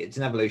like you say, it's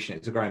an evolution,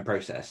 it's a growing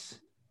process,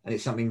 and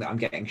it's something that I'm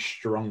getting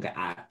stronger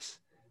at.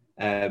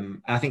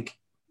 And I think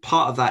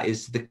part of that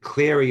is the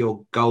clearer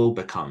your goal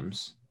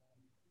becomes,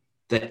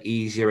 the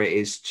easier it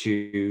is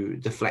to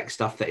deflect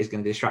stuff that is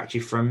going to distract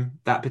you from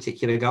that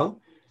particular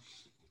goal.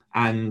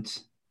 And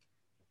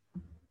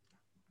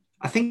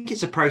I think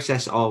it's a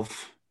process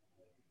of,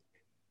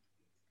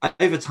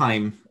 over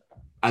time,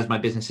 as my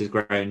business has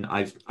grown,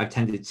 I've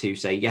tended to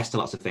say yes to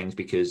lots of things,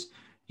 because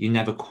you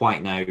never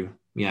quite know,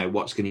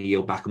 what's going to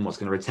yield back and what's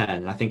going to return.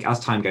 And I think as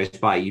time goes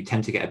by, you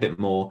tend to get a bit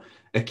more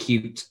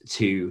acute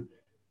to,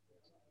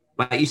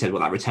 like you said, what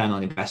that return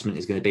on investment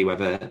is going to be,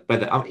 whether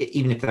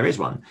even if there is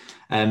one,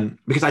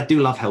 because I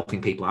do love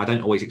helping people. I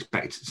don't always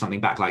expect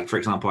something back. Like, for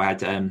example, I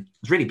had it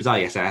was really bizarre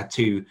yesterday. I had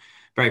 2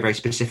 very, very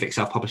specific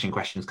self-publishing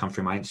questions come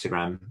through my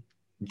Instagram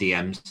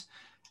DMs,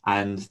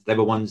 and they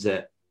were ones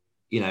that,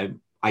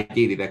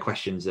 ideally they're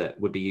questions that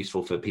would be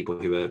useful for people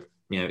who are,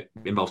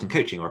 involved in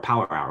coaching or a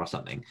power hour or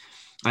something.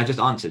 I just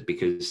answered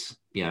because,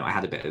 I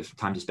had a bit of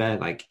time to spare.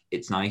 Like,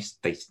 it's nice.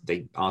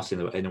 They asked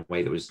in a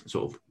way that was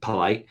sort of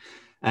polite,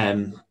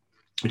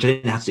 which I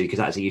didn't have to do because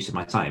that is a use of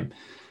my time.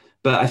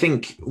 But I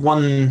think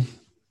I'm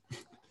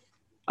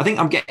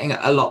getting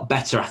a lot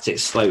better at it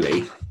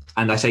slowly.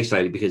 And I say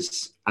slowly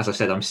because, as I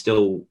said, I'm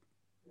still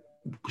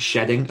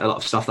shedding a lot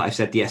of stuff that I've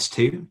said yes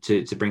to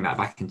bring that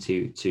back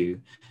into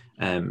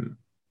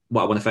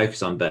what I want to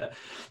focus on. But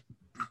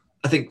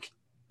I think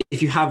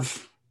if you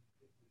have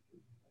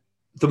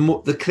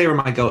the clearer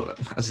my goal,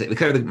 as I say, the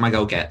clearer my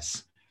goal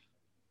gets,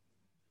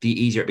 the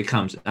easier it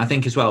becomes. And I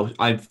think as well,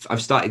 I've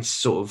started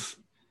sort of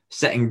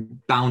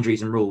setting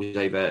boundaries and rules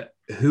over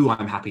who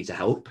I'm happy to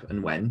help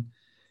and when,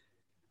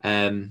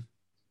 and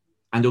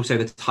also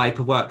the type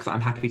of work that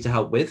I'm happy to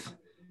help with.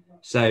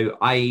 So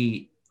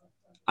I'm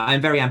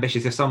very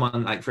ambitious. If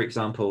someone, like, for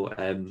example,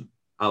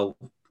 I'll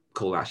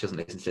call her, she doesn't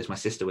listen to this, my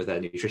sister with her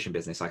nutrition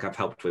business, like I've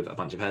helped with a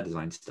bunch of her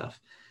design stuff,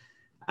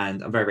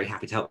 and I'm very, very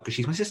happy to help because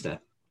she's my sister.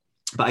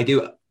 But I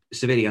do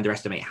severely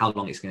underestimate how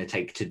long it's going to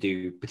take to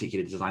do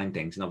particular design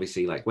things. And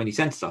obviously, like when you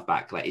send stuff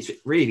back, like it's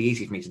really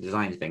easy for me to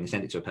design a thing and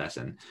send it to a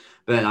person,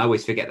 but then I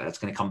always forget that it's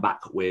going to come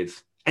back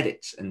with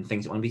edits and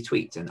things that want to be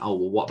tweaked, and oh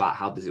well, what about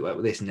how does it work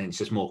with this, and then it's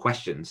just more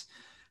questions.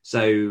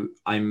 So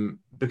I'm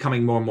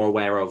becoming more and more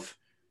aware of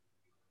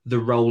the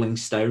rolling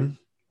stone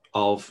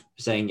of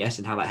saying yes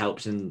and how that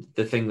helps. And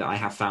the thing that I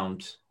have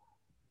found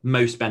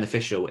most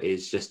beneficial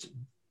is just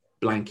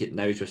blanket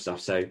no's with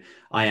stuff. So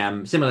I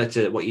am similar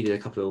to what you did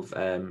a couple of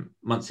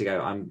months ago.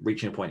 I'm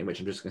reaching a point in which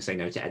I'm just going to say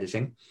no to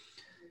editing,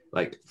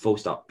 like full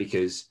stop,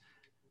 because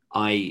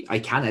I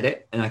can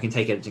edit and I can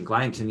take editing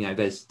clients, and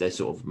there's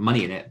sort of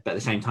money in it, but at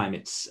the same time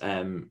it's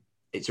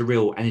a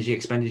real energy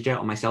expenditure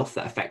on myself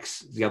that affects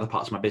the other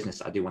parts of my business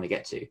that I do want to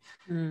get to.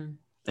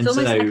 It's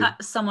almost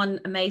like someone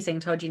amazing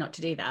told you not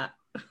to do that.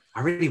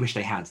 I really wish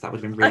they had. That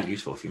would have been really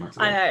useful a few months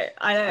ago.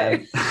 I know.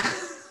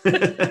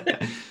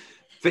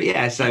 But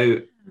yeah,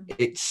 so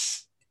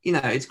it's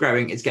it's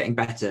growing, it's getting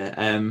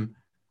better.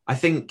 I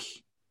think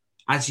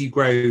as you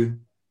grow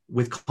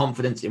with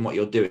confidence in what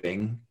you're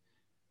doing,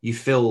 you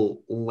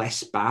feel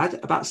less bad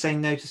about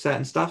saying no to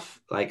certain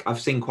stuff. Like I've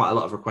seen quite a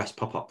lot of requests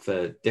pop up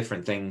for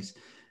different things,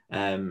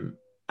 and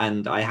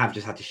I have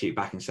just had to shoot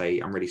back and say,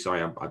 I'm really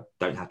sorry, I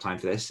don't have time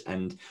for this.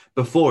 And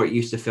before, it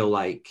used to feel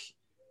like,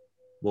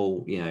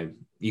 well,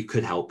 you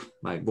could help.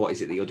 Like, what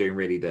is it that you're doing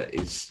really that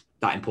is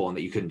that important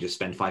that you couldn't just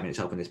spend 5 minutes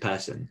helping this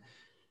person?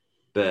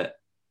 But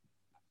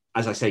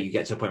as I say, you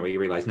get to a point where you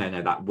realize,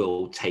 no, that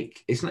will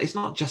take, it's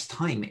not just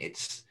time,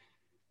 it's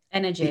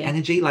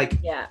energy. Like,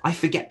 yeah. I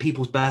forget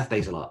people's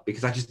birthdays a lot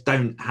because I just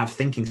don't have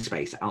thinking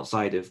space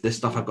outside of the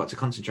stuff I've got to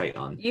concentrate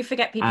on. You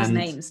forget people's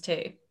names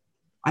too.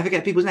 I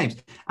forget people's names.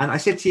 And I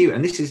said to you,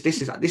 and this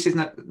is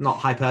not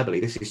hyperbole,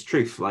 this is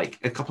truth. Like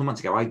a couple of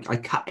months ago, I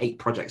cut 8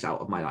 projects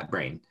out of my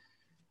brain.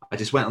 I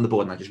just went on the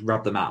board and I just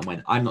rubbed them out and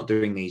went, I'm not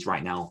doing these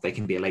right now. They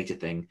can be a later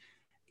thing.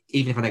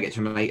 Even if I don't get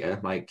to them later,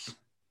 like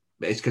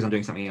it's because I'm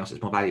doing something else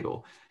that's more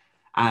valuable.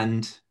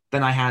 And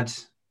then I had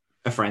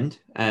a friend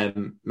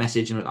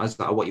message and I was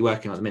like, oh, what are you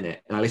working on at the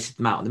minute? And I listed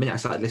them out. And the minute I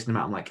started listing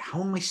them out, I'm like,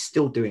 how am I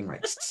still doing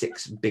like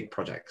 6 big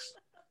projects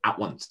at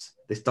once?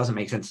 This doesn't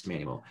make sense to me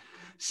anymore.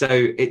 So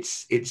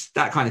it's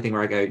that kind of thing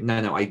where I go,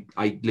 no,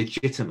 I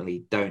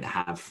legitimately don't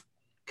have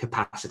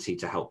capacity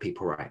to help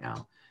people right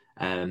now.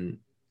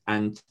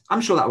 And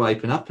I'm sure that will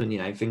open up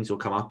and, things will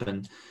come up,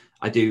 and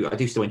I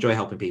do still enjoy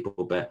helping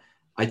people, but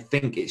I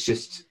think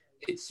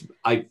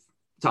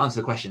to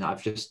answer the question,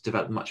 I've just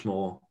developed much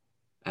more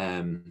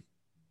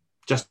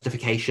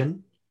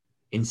justification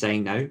in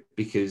saying no,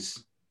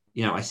 because,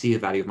 I see the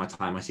value of my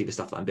time. I see the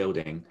stuff that I'm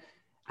building,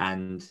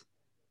 and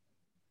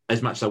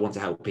as much as I want to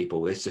help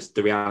people, it's just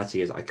the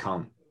reality is I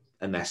can't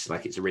unless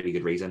like it's a really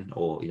good reason,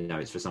 or,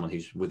 it's for someone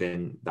who's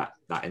within that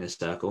inner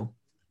circle.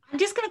 I'm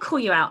just going to call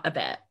you out a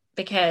bit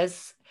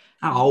because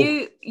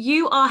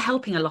you are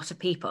helping a lot of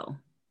people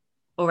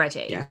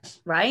already. Yes.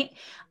 Right?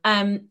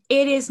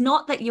 It is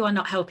not that you are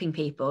not helping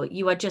people.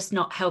 You are just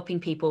not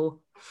helping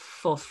people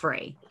for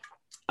free.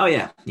 Oh,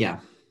 yeah. Yeah.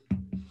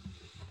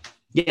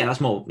 Yeah, that's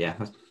more. Yeah,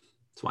 that's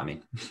what I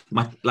mean.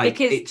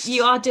 Because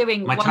you are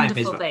doing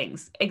wonderful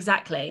things.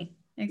 Exactly.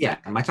 Yeah,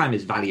 my time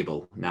is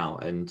valuable now,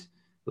 and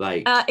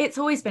like it's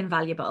always been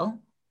valuable.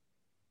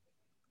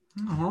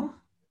 Oh,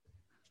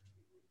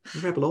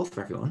 rebel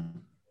author,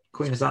 everyone.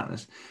 Queen of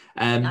Darkness.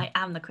 I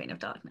am the Queen of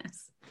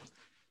Darkness.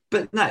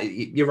 But no,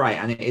 you're right,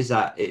 and it is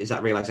that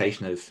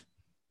realization of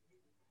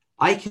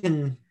I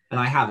can, and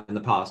I have in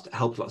the past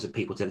helped lots of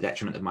people to the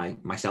detriment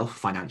of myself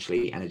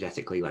financially,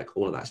 energetically, like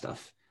all of that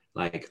stuff.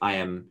 Like I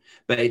am,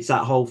 but it's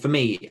that whole, for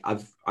me,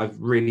 I've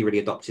really, really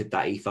adopted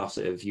that ethos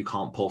of you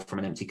can't pour from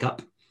an empty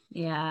cup.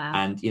 Yeah.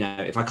 And,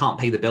 if I can't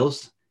pay the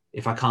bills,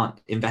 if I can't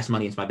invest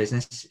money into my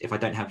business, if I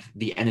don't have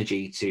the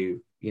energy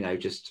to,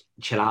 just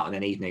chill out in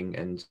an evening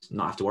and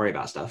not have to worry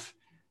about stuff,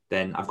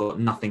 then I've got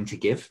nothing to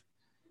give.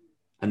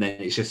 And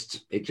then it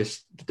just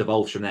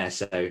devolves from there.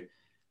 So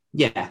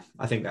yeah,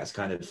 I think that's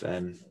kind of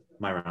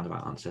my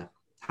roundabout answer.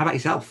 How about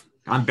yourself?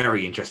 I'm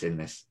very interested in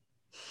this.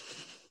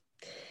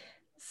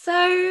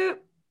 So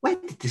where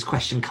did this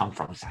question come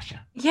from,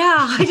 Sasha? Yeah,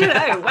 I don't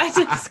know. Where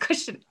did this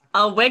question?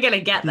 Oh, we're going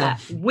to get there.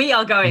 We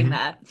are going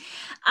there.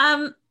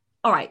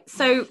 All right.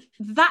 So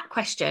that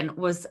question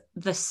was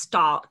the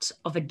start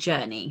of a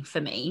journey for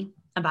me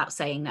about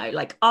saying no.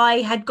 Like I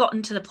had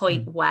gotten to the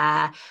point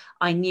where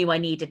I knew I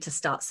needed to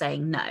start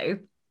saying no.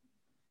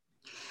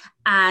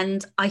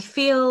 And I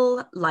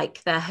feel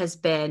like there has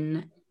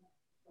been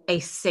a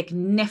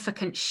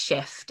significant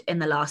shift in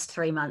the last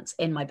 3 months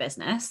in my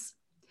business.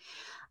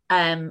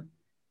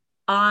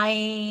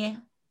 I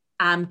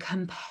am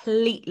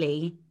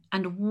completely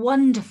and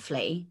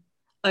wonderfully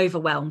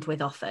overwhelmed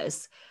with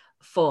offers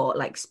for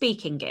like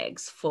speaking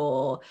gigs,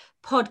 for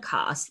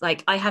podcasts.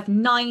 Like I have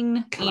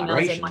 9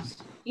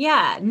 emails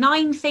in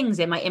 9 things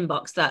in my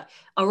inbox that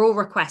are all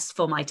requests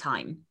for my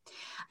time.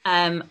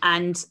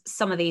 And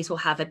some of these will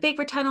have a big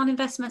return on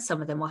investment.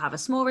 Some of them will have a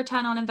small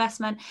return on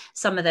investment.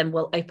 Some of them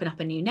will open up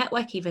a new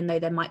network, even though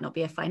there might not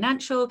be a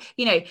financial,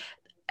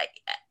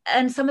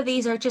 and some of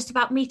these are just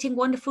about meeting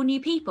wonderful new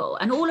people,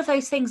 and all of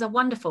those things are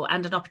wonderful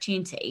and an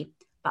opportunity,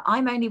 but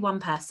I'm only one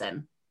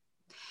person.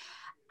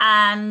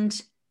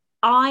 And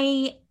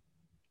I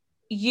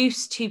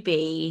used to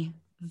be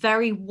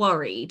very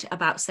worried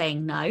about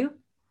saying no.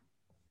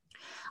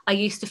 I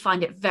used to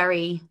find it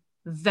very,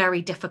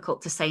 very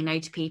difficult to say no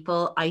to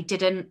people. I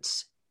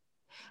didn't,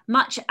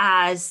 much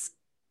as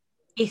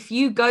if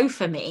you go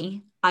for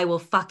me, I will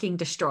fucking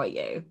destroy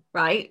you,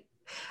 right?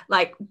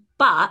 Like,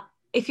 but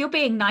if you're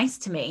being nice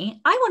to me,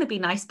 I want to be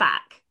nice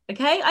back,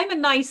 okay? I'm a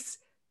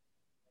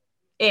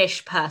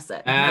nice-ish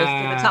person most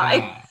of the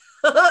time.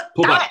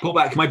 Pull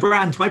back, my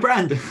brand. No,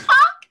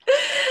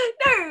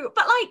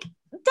 but like,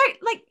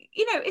 don't, like,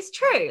 you know, it's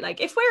true. Like,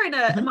 if we're in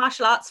a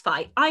martial arts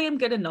fight, I am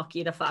going to knock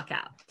you the fuck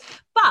out.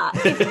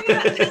 But if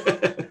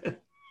we're...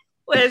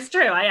 Well, it's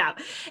true, I am.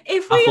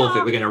 If we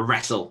we're going to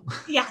wrestle.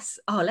 Yes.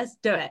 Oh, let's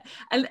do it.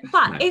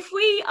 But if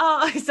we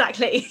are,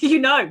 exactly, you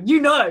know,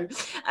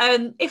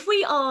 if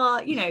we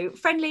are, you know,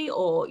 friendly,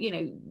 or, you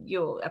know,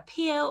 you're a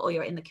peer or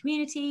you're in the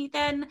community,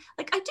 then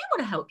like, I do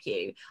want to help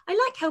you. I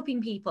like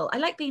helping people. I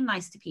like being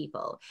nice to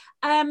people.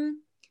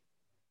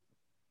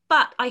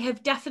 But I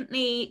have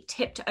definitely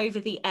tipped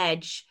over the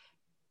edge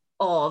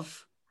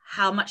of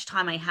how much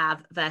time I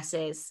have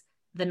versus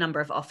the number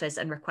of offers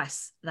and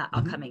requests that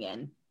are coming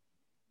in.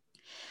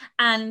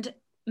 And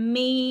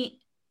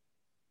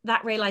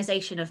that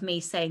realization of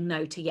me saying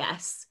no to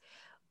yes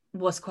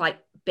was quite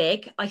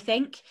big, I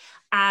think.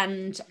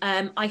 And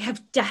I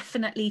have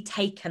definitely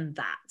taken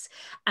that,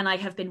 and I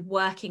have been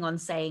working on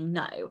saying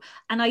no.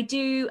 And I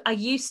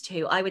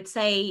would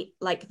say,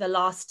 like, the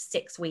last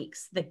 6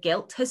 weeks, the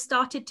guilt has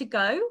started to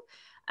go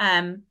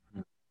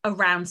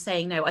around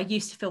saying no. I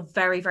used to feel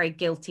very, very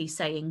guilty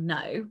saying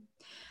no.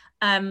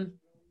 But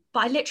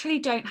I literally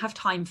don't have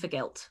time for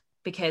guilt,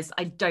 because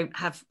I don't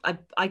have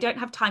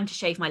time to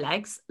shave my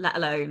legs, let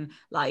alone,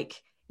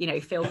 like, you know,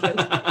 feel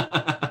guilty.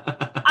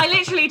 I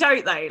literally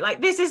don't, though.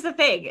 Like, this is the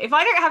thing. If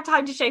I don't have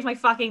time to shave my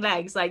fucking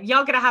legs, like,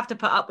 you're going to have to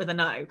put up with a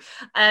no.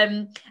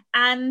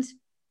 And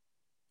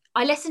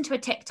I listened to a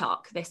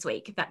TikTok this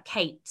week that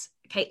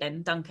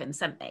Caitlin Duncan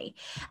sent me.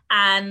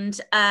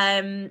 And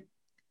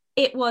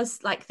it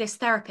was like this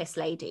therapist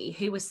lady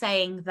who was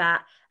saying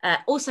that,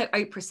 also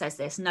Oprah says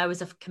this, no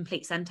is a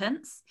complete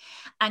sentence.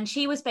 And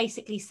she was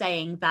basically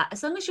saying that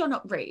as long as you're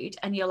not rude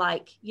and you're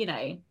like, you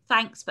know,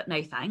 thanks, but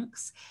no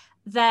thanks,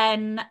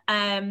 then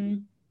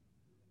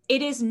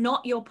it is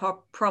not your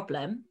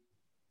problem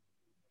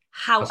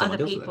how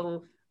other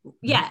people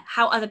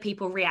how other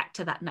people react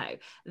to that no.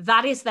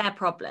 That is their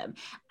problem.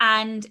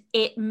 And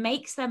it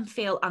makes them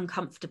feel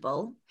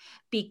uncomfortable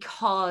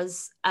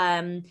because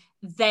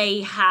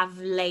they have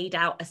laid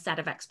out a set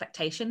of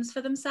expectations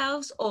for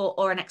themselves,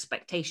 or an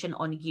expectation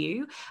on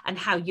you and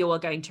how you are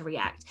going to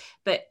react.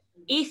 But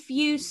if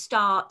you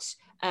start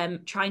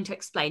trying to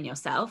explain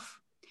yourself,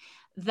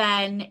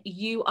 then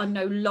you are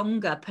no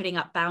longer putting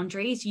up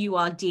boundaries. You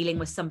are dealing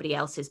with somebody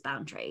else's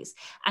boundaries.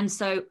 And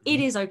so it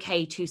is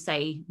okay to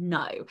say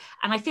no.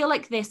 And I feel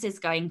like this is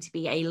going to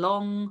be a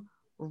long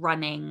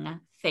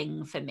running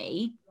thing for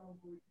me.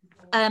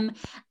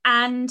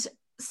 And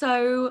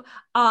so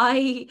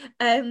I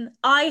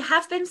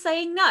have been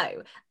saying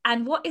no.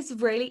 And what is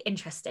really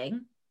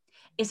interesting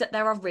is that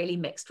there are really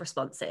mixed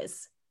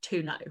responses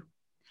to no.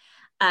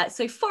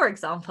 So for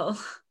example,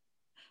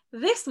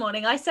 this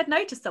morning I said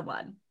no to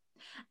someone.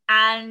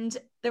 And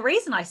the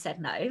reason I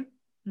said no,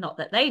 not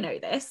that they know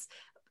this,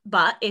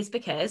 but is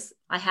because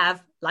I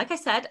have, like I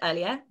said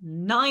earlier,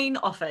 9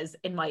 offers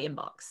in my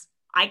inbox.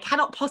 I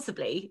cannot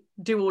possibly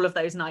do all of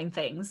those 9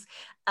 things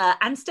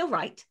and still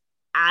write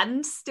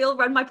and still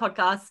run my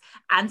podcast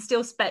and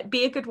still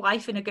be a good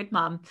wife and a good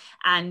mum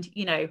and,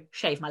 you know,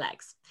 shave my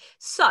legs.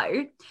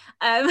 So,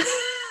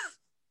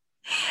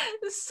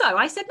 so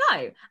I said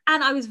no,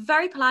 and I was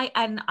very polite,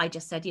 and I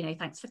just said, you know,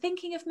 thanks for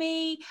thinking of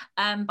me,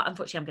 but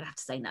unfortunately I'm gonna have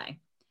to say no.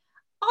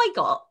 I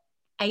got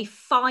a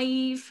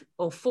 4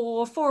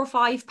 or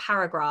 5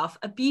 paragraph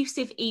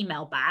abusive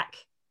email back,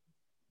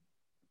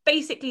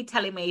 basically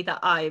telling me that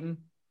I'm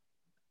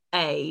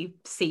a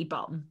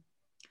C-bomb,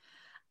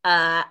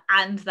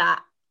 and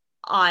that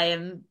I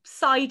am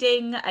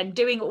siding and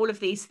doing all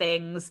of these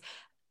things,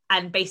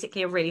 and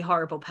basically a really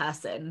horrible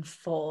person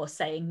for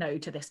saying no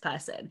to this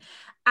person.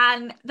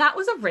 And that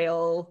was a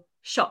real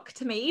shock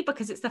to me,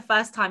 because it's the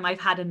first time I've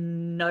had a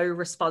no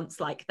response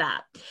like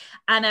that.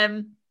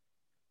 And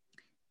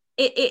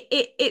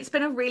it's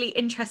been a really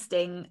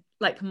interesting,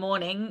 like,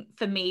 morning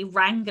for me,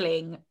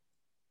 wrangling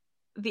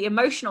the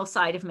emotional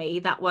side of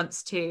me that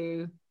wants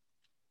to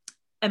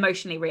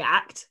emotionally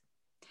react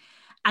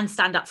and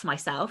stand up for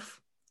myself,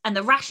 and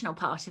the rational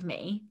part of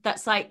me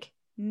that's like,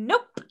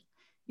 nope,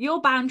 your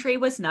boundary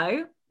was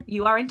no.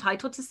 You are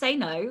entitled to say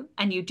no,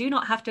 and you do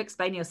not have to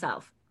explain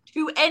yourself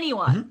to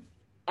anyone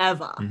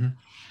ever.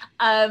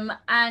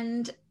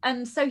 And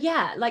so,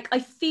 yeah, like, I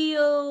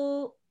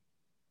feel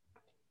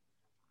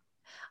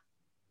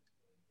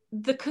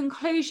the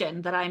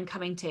conclusion that I'm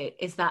coming to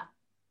is that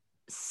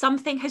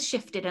something has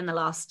shifted in the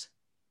last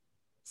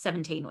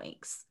 17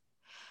 weeks.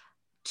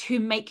 to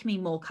make me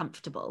more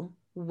comfortable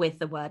with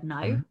the word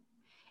no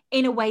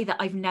in a way that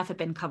I've never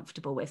been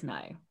comfortable with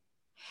no.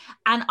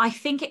 And I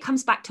think it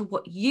comes back to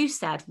what you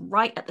said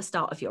right at the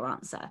start of your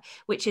answer,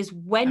 which is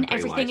when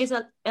everything is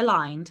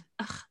aligned,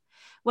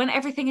 when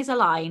everything is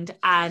aligned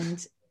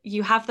and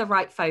you have the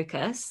right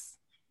focus,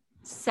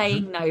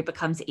 saying no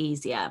becomes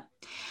easier.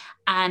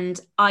 And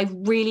I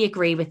really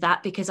agree with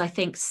that, because I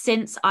think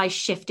since I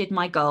shifted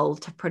my goal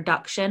to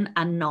production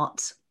and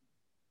not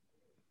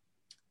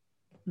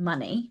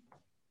money,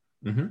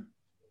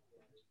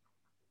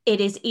 it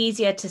is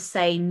easier to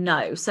say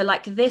no. So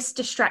like this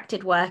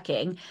distracted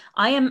working,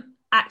 I am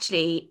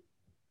actually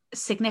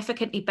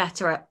significantly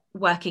better at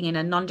working in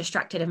a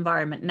non-distracted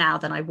environment now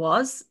than I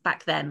was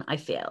back then. I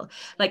feel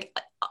like,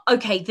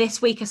 okay,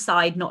 this week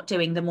aside, not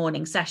doing the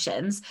morning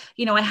sessions,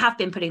 you know, I have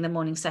been putting the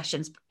morning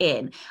sessions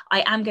in.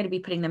 I am going to be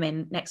putting them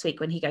in next week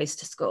when he goes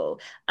to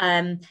school.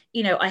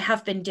 You know, I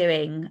have been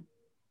doing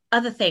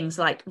other things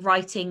like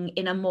writing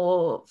in a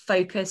more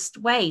focused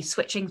way,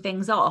 switching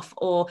things off,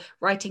 or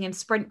writing in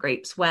sprint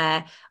groups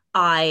where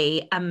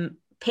I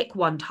pick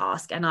one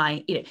task and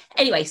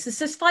anyway, so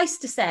suffice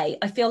to say,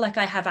 I feel like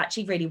I have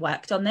actually really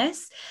worked on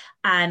this,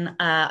 and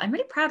I'm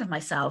really proud of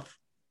myself,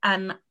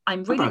 and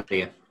I'm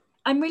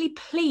really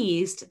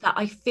pleased that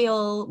I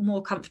feel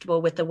more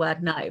comfortable with the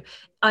word no.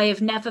 I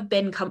have never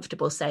been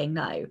comfortable saying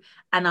no,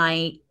 and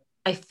I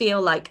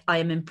feel like I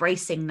am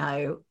embracing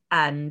no.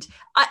 And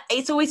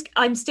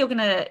I'm still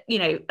gonna, you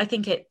know, I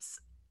think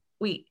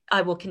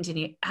I will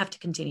have to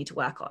continue to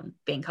work on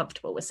being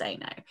comfortable with saying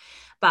no.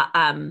 But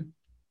I'm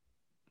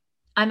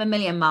a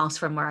million miles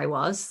from where I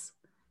was,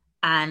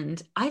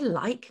 and I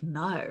like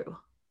no.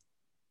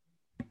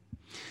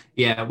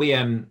 Yeah,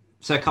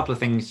 so a couple of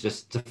things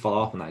just to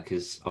follow up on that,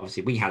 because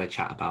obviously we had a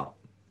chat about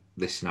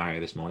this scenario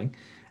this morning.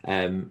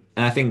 And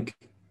I think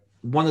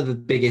one of the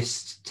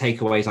biggest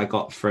takeaways I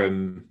got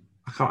from,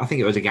 I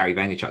think it was a Gary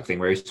Vaynerchuk thing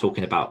where he was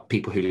talking about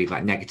people who leave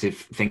like negative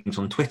things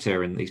on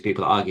Twitter and these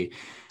people that argue.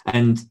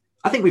 And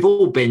I think we've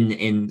all been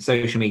in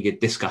social media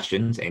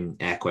discussions, in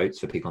air quotes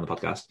for people on the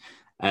podcast,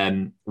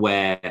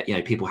 where, you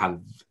know, people have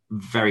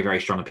very,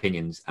 very strong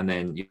opinions, and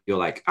then you're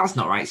like, that's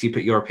not right. So you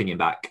put your opinion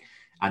back,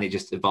 and it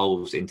just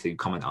evolves into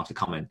comment after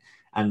comment.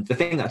 And the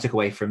thing that I took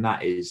away from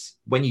that is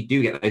when you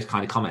do get those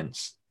kind of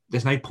comments,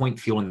 there's no point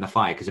fueling the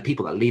fire, because the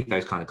people that leave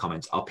those kind of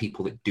comments are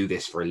people that do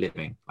this for a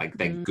living. Like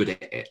they're good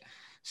at it.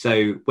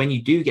 So when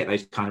you do get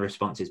those kind of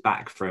responses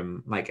back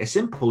from like a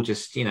simple,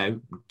 just, you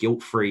know,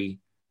 guilt-free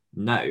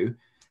no,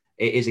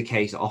 it is a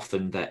case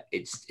often that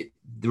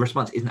the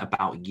response isn't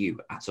about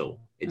you at all.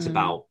 It's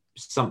about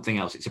something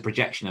else. It's a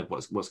projection of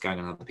what's going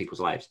on in other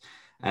people's lives.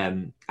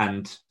 And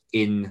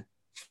in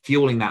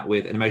fueling that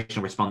with an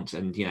emotional response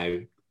and, you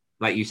know,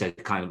 like you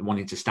said, kind of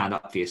wanting to stand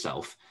up for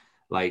yourself,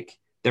 like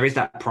there is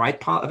that pride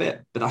part of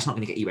it, but that's not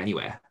going to get you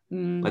anywhere.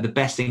 Like the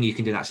best thing you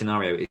can do in that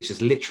scenario is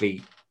just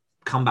literally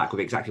come back with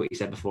exactly what you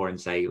said before and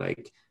say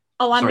like,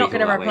 oh, I'm not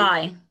going to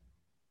reply.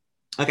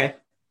 Okay.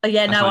 Oh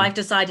yeah, no, I've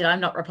decided I'm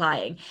not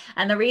replying.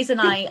 And the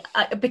reason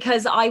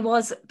because I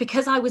was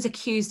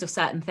accused of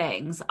certain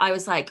things, I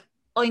was like,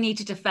 I need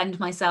to defend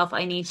myself.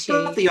 I need to.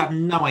 Stuff that you have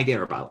no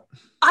idea about.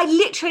 I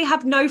literally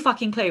have no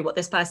fucking clue what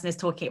this person is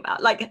talking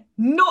about. Like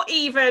not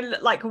even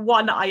like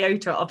one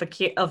iota of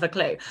a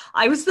clue.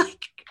 I was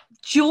like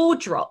jaw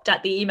dropped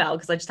at the email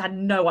because I just had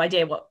no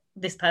idea what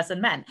this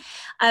person meant.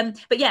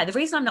 But yeah, the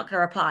reason I'm not going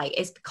to reply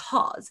is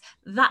because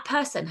that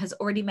person has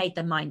already made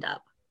their mind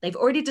up. They've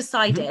already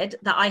decided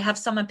that I have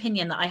some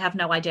opinion that I have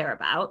no idea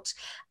about.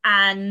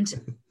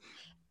 And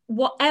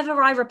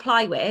whatever I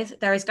reply with,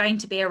 there is going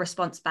to be a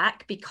response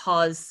back,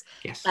 because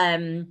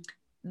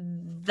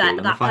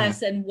that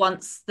person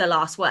wants the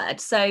last word.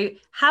 So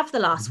have the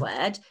last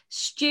word,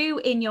 stew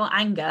in your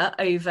anger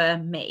over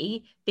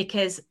me,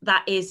 because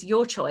that is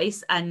your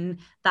choice and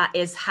that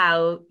is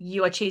how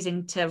you are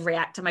choosing to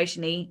react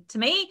emotionally to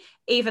me,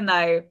 even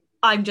though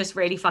I'm just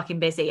really fucking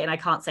busy and I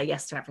can't say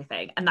yes to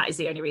everything. And that is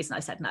the only reason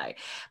I said no.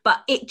 But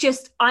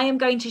I am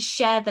going to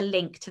share the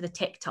link to the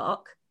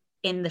TikTok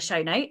in the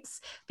show notes,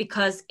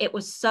 because it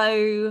was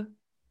so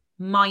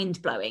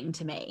mind-blowing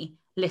to me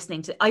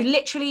listening to. I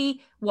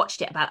literally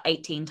watched it about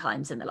 18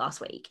 times in the last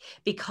week,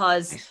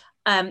 because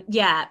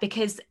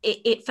because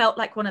it felt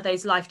like one of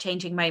those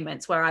life-changing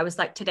moments where I was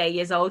like today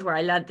years old, where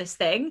I learned this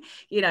thing,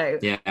 you know.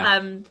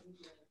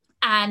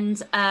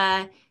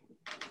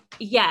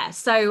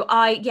 So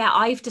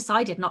I've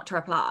decided not to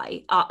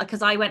reply,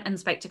 because I went and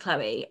spoke to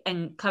Chloe,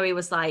 and Chloe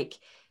was like,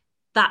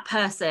 that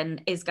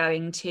person is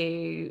going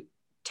to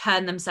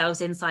turn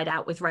themselves inside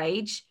out with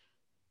rage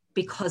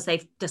because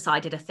they've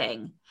decided a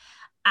thing.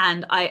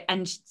 And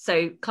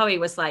so Chloe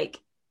was like,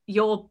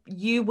 you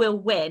will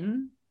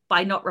win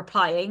by not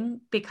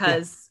replying,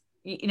 because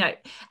you know.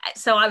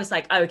 So I was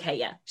like, okay,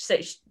 yeah.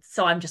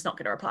 So I'm just not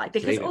going to reply,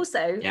 because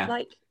also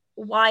like,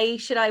 why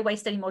should I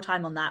waste any more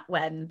time on that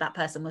when that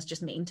person was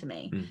just mean to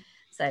me?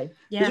 So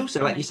yeah. It's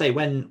also like you say,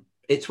 when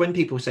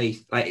people say,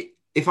 like,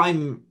 if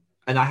I'm,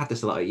 and I had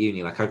this a lot at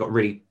uni, like I got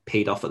really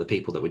peed off at the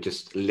people that would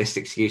just list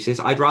excuses.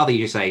 I'd rather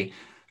you say,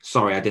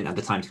 sorry, I didn't have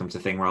the time to come to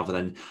the thing, rather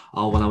than,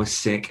 oh, well, I was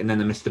sick and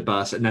then I missed the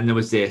bus and then there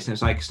was this. And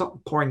it's like,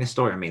 stop pouring this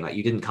story on me. Like,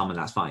 you didn't come and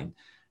that's fine.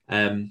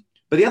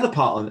 But the other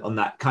part on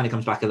that kind of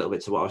comes back a little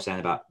bit to what I was saying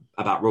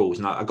about rules.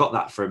 And I got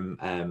that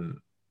from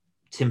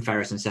Tim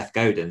Ferriss and Seth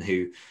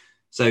Godin,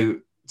 so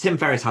Tim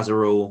Ferriss has a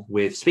rule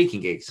with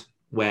speaking gigs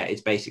where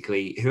it's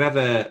basically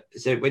whoever,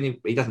 so when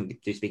he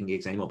doesn't do speaking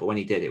gigs anymore, but when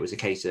he did, it was a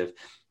case of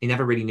he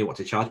never really knew what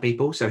to charge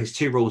people. So his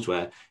 2 rules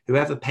were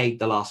whoever paid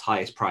the last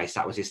highest price,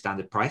 that was his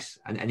standard price.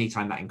 And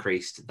anytime that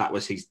increased, that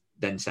was his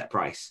then set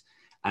price.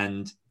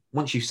 And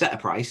once you set a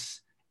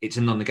price, it's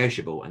a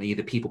non-negotiable, and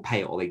either people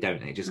pay it or they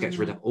don't. And it just gets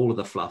rid of all of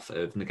the fluff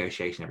of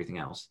negotiation, everything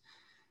else.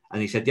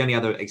 And he said the only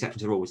other exception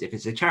to the rule is if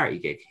it's a charity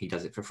gig, he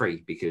does it for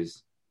free,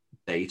 because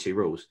they're your 2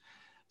 rules.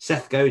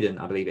 Seth Godin,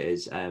 I believe it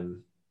is,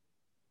 I'm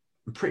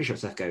pretty sure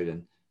it's Seth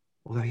Godin,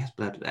 although he has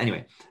blurred.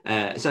 Anyway,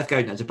 Seth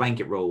Godin has a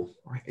blanket rule,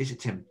 or is it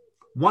Tim?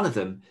 One of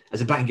them,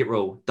 as a blanket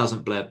rule,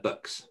 doesn't blurb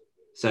books.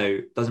 So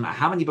it doesn't matter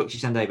how many books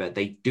you send over,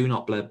 they do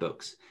not blurb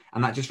books.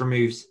 And that just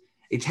removes,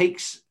 it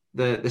takes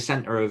the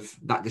center of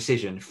that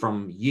decision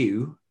from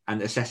you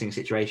and assessing a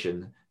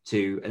situation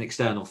to an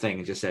external thing,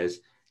 and just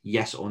says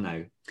yes or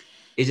no.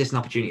 Is this an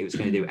opportunity that's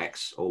going to do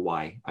X or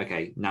Y?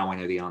 Okay, now I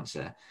know the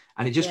answer.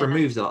 And it just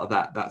removes a lot of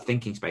that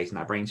thinking space and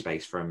that brain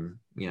space from,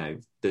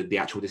 the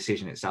actual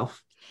decision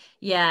itself.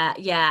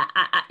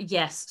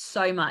 Yes,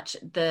 so much.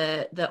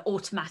 The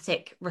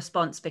automatic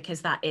response,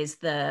 because that is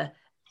the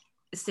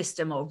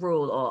system or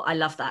rule, or I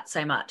love that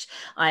so much.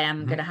 I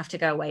am going to have to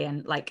go away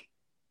and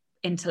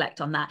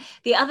intellect on that.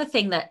 The other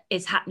thing that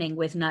is happening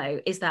with no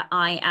is that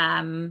I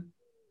am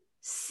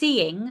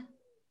seeing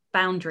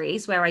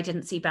boundaries where I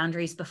didn't see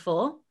boundaries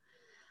before.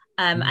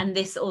 And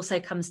this also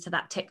comes to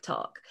that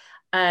TikTok.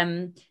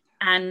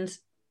 And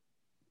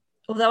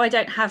although I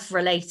don't have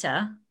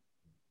Relator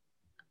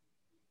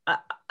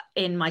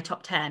in my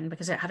top 10,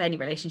 because I don't have any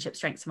relationship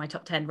strengths in my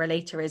top 10,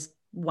 Relator is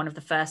one of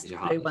the first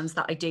blue ones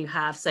that I do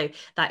have. So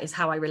that is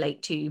how I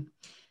relate to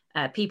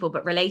people.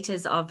 But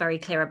Relators are very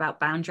clear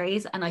about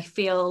boundaries. And I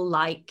feel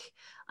like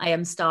I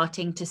am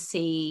starting to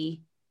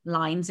see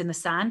lines in the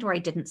sand where I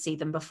didn't see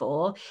them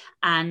before.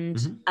 And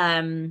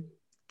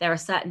there are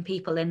certain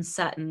people in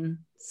certain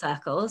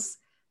circles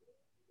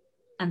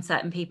and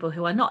certain people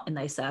who are not in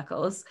those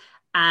circles,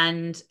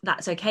 and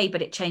that's okay,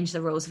 but it changed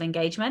the rules of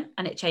engagement,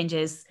 and it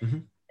changes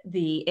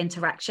the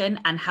interaction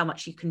and how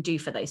much you can do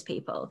for those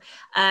people.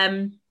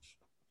 I'm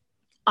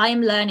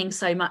learning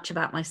so much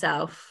about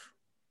myself.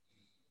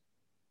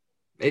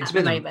 It's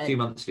been a few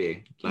months for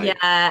you.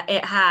 Yeah,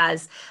 it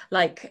has.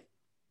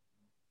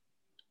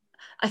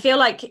 I feel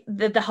like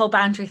the whole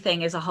boundary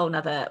thing is a whole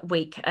nother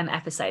week and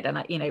episode. And,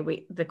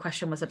 the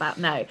question was about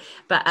no.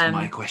 But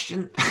my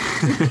question.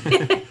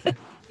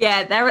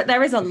 Yeah,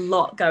 there is a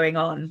lot going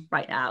on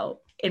right now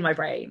in my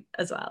brain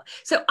as well.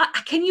 So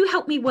can you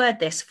help me word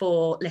this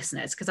for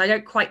listeners? Because I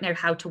don't quite know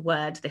how to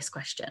word this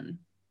question.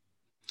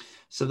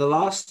 So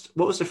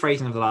what was the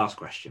phrasing of the last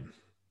question?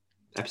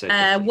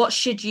 Episode what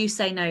should you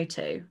say no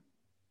to?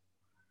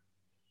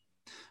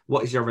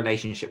 What is your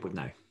relationship with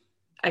no?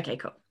 Okay,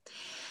 cool.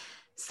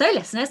 So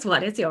listeners,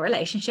 what is your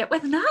relationship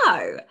with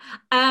no?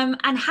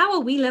 And how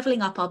are we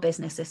leveling up our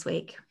business this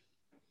week?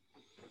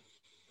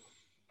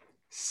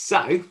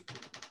 So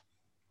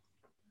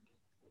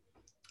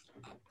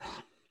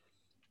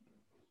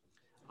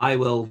I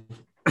will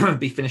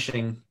be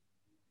finishing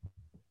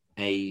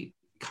a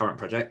current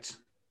project,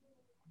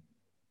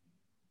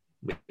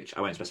 which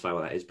I won't specify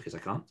what that is because I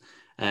can't.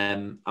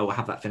 I will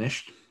have that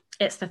finished.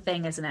 It's the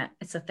thing, isn't it?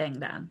 It's a thing,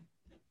 Dan.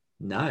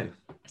 No,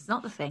 it's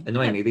not the thing.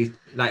 Annoyingly,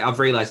 I've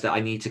realised that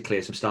I need to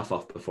clear some stuff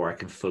off before I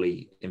can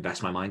fully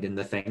invest my mind in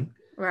the thing.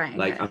 Right.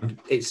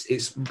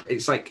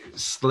 It's like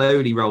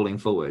slowly rolling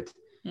forward.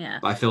 Yeah.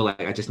 But I feel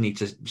like I just need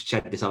to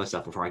shed this other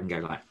stuff before I can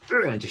go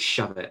and just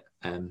shove it.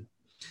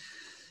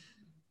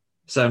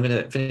 So I'm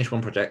going to finish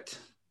one project,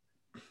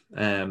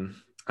 and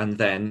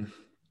then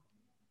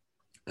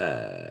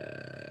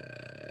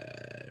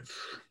it's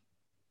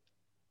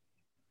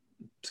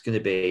going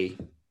to be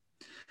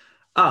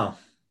no.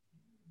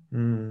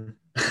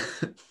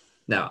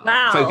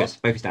 Wow.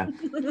 Focus down.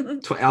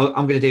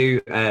 I'm going to do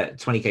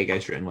 20k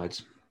ghostwritten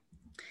words.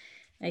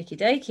 Okie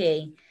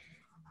dokie.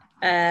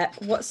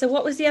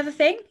 What was the other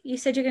thing? You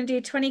said you're going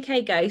to do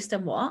 20k ghost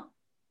and what?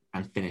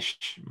 And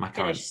finish my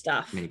current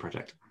stuff. Mini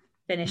project.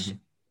 Finish. Mm-hmm.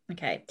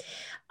 Okay.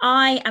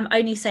 I am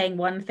only saying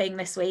one thing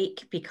this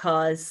week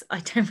because I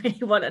don't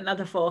really want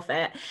another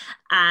forfeit.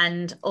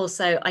 And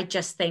also I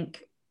just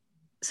think,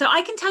 so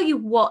I can tell you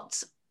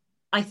what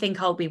I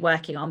think I'll be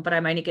working on, but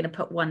I'm only going to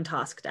put one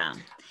task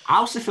down. I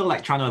also feel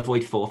like trying to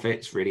avoid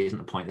forfeits really isn't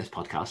the point of this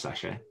podcast,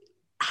 Sasha.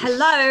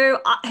 Hello,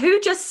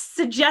 who just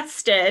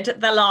suggested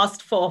the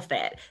last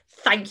forfeit?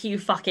 Thank you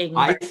fucking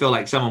I feel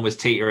like someone was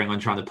teetering on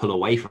trying to pull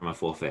away from a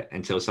forfeit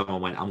until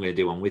someone went, I'm going to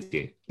do one with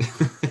you.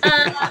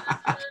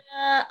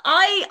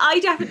 I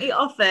definitely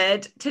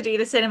offered to do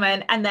the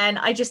cinnamon, and then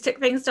I just took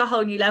things to a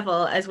whole new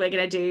level as we're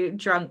going to do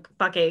drunk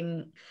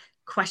bugging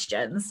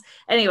questions.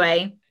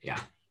 Anyway. Yeah.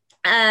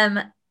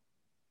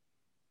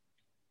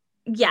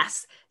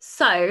 Yes.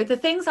 So the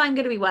things I'm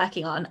going to be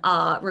working on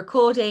are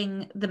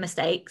recording the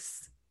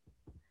mistakes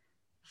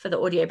for the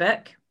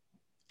audiobook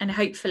and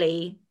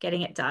hopefully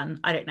getting it done.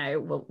 I don't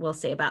know. We'll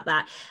see about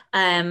that.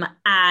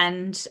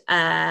 And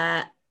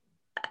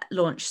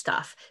launch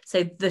stuff.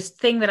 So the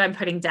thing that I'm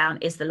putting down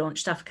is the launch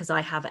stuff because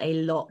I have a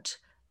lot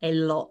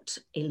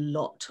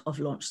of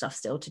launch stuff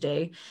still to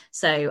do.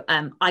 So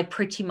I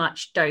pretty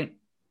much don't.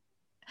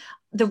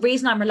 The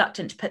reason I'm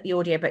reluctant to put the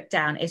audiobook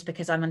down is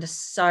because I'm under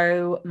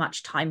so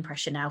much time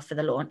pressure now for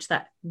the launch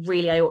that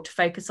really I ought to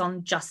focus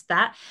on just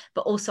that.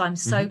 But also I'm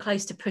so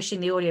close to pushing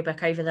the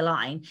audiobook over the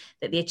line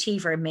that the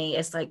achiever in me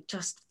is like,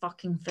 just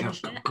fucking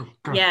finish it.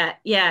 Go.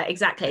 Yeah,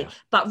 exactly. Yeah.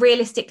 But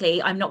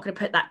realistically, I'm not going to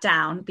put that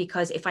down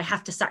because if I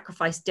have to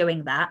sacrifice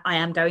doing that, I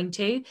am going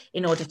to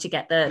in order to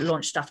get the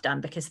launch stuff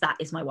done because that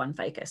is my one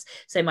focus.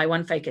 So my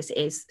one focus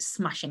is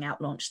smashing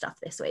out launch stuff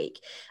this week.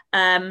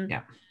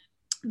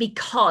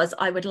 Because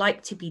I would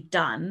like to be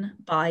done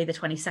by the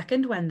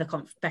 22nd when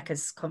the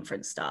Becca's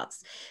conference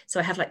starts. So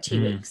I have like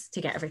 2 weeks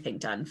to get everything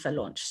done for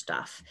launch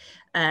stuff.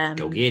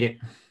 Go get it.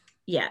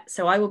 Yeah,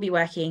 so I will be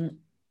working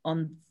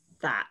on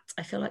that.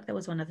 I feel like there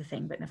was one other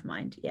thing, but never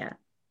mind. Yeah.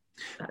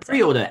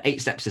 Pre-order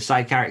 8 Steps to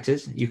Side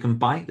Characters. You can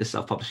buy the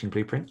self-publishing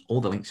blueprint.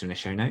 All the links are in the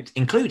show notes,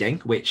 including,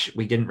 which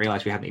we didn't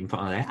realize we hadn't even put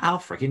on there, our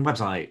freaking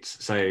website.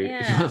 So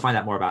if you want to find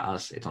out more about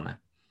us, it's on there.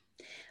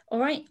 All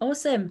right,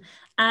 awesome.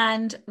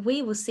 And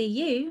we will see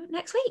you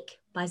next week.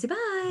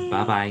 Bye-bye.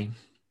 Bye-bye.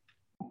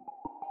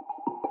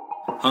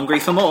 Hungry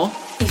for more?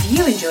 If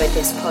you enjoyed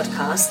this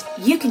podcast,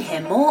 you can hear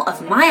more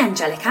of my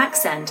angelic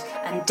accent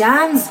and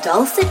Dan's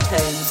dulcet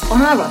tones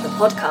on our other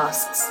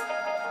podcasts.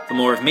 For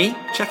more of me,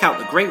 check out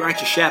the Great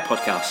Writers Share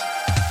podcast.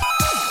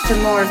 For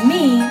more of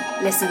me,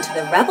 listen to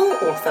the Rebel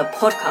Author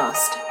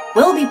podcast.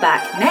 We'll be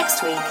back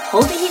next week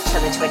holding each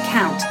other to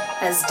account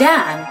as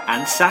Dan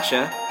and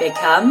Sasha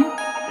become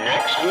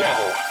Next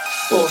Level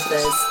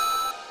authors.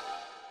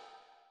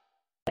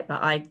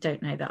 But I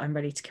don't know that I'm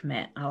ready to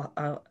commit.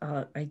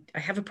 I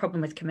have a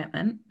problem with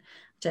commitment. I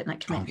don't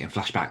like I'm commitment.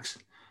 getting flashbacks.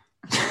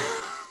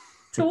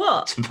 To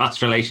what? To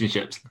past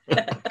relationships.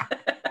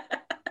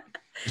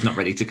 He's not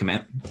ready to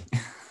commit.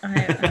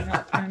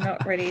 I'm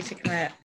not ready to commit.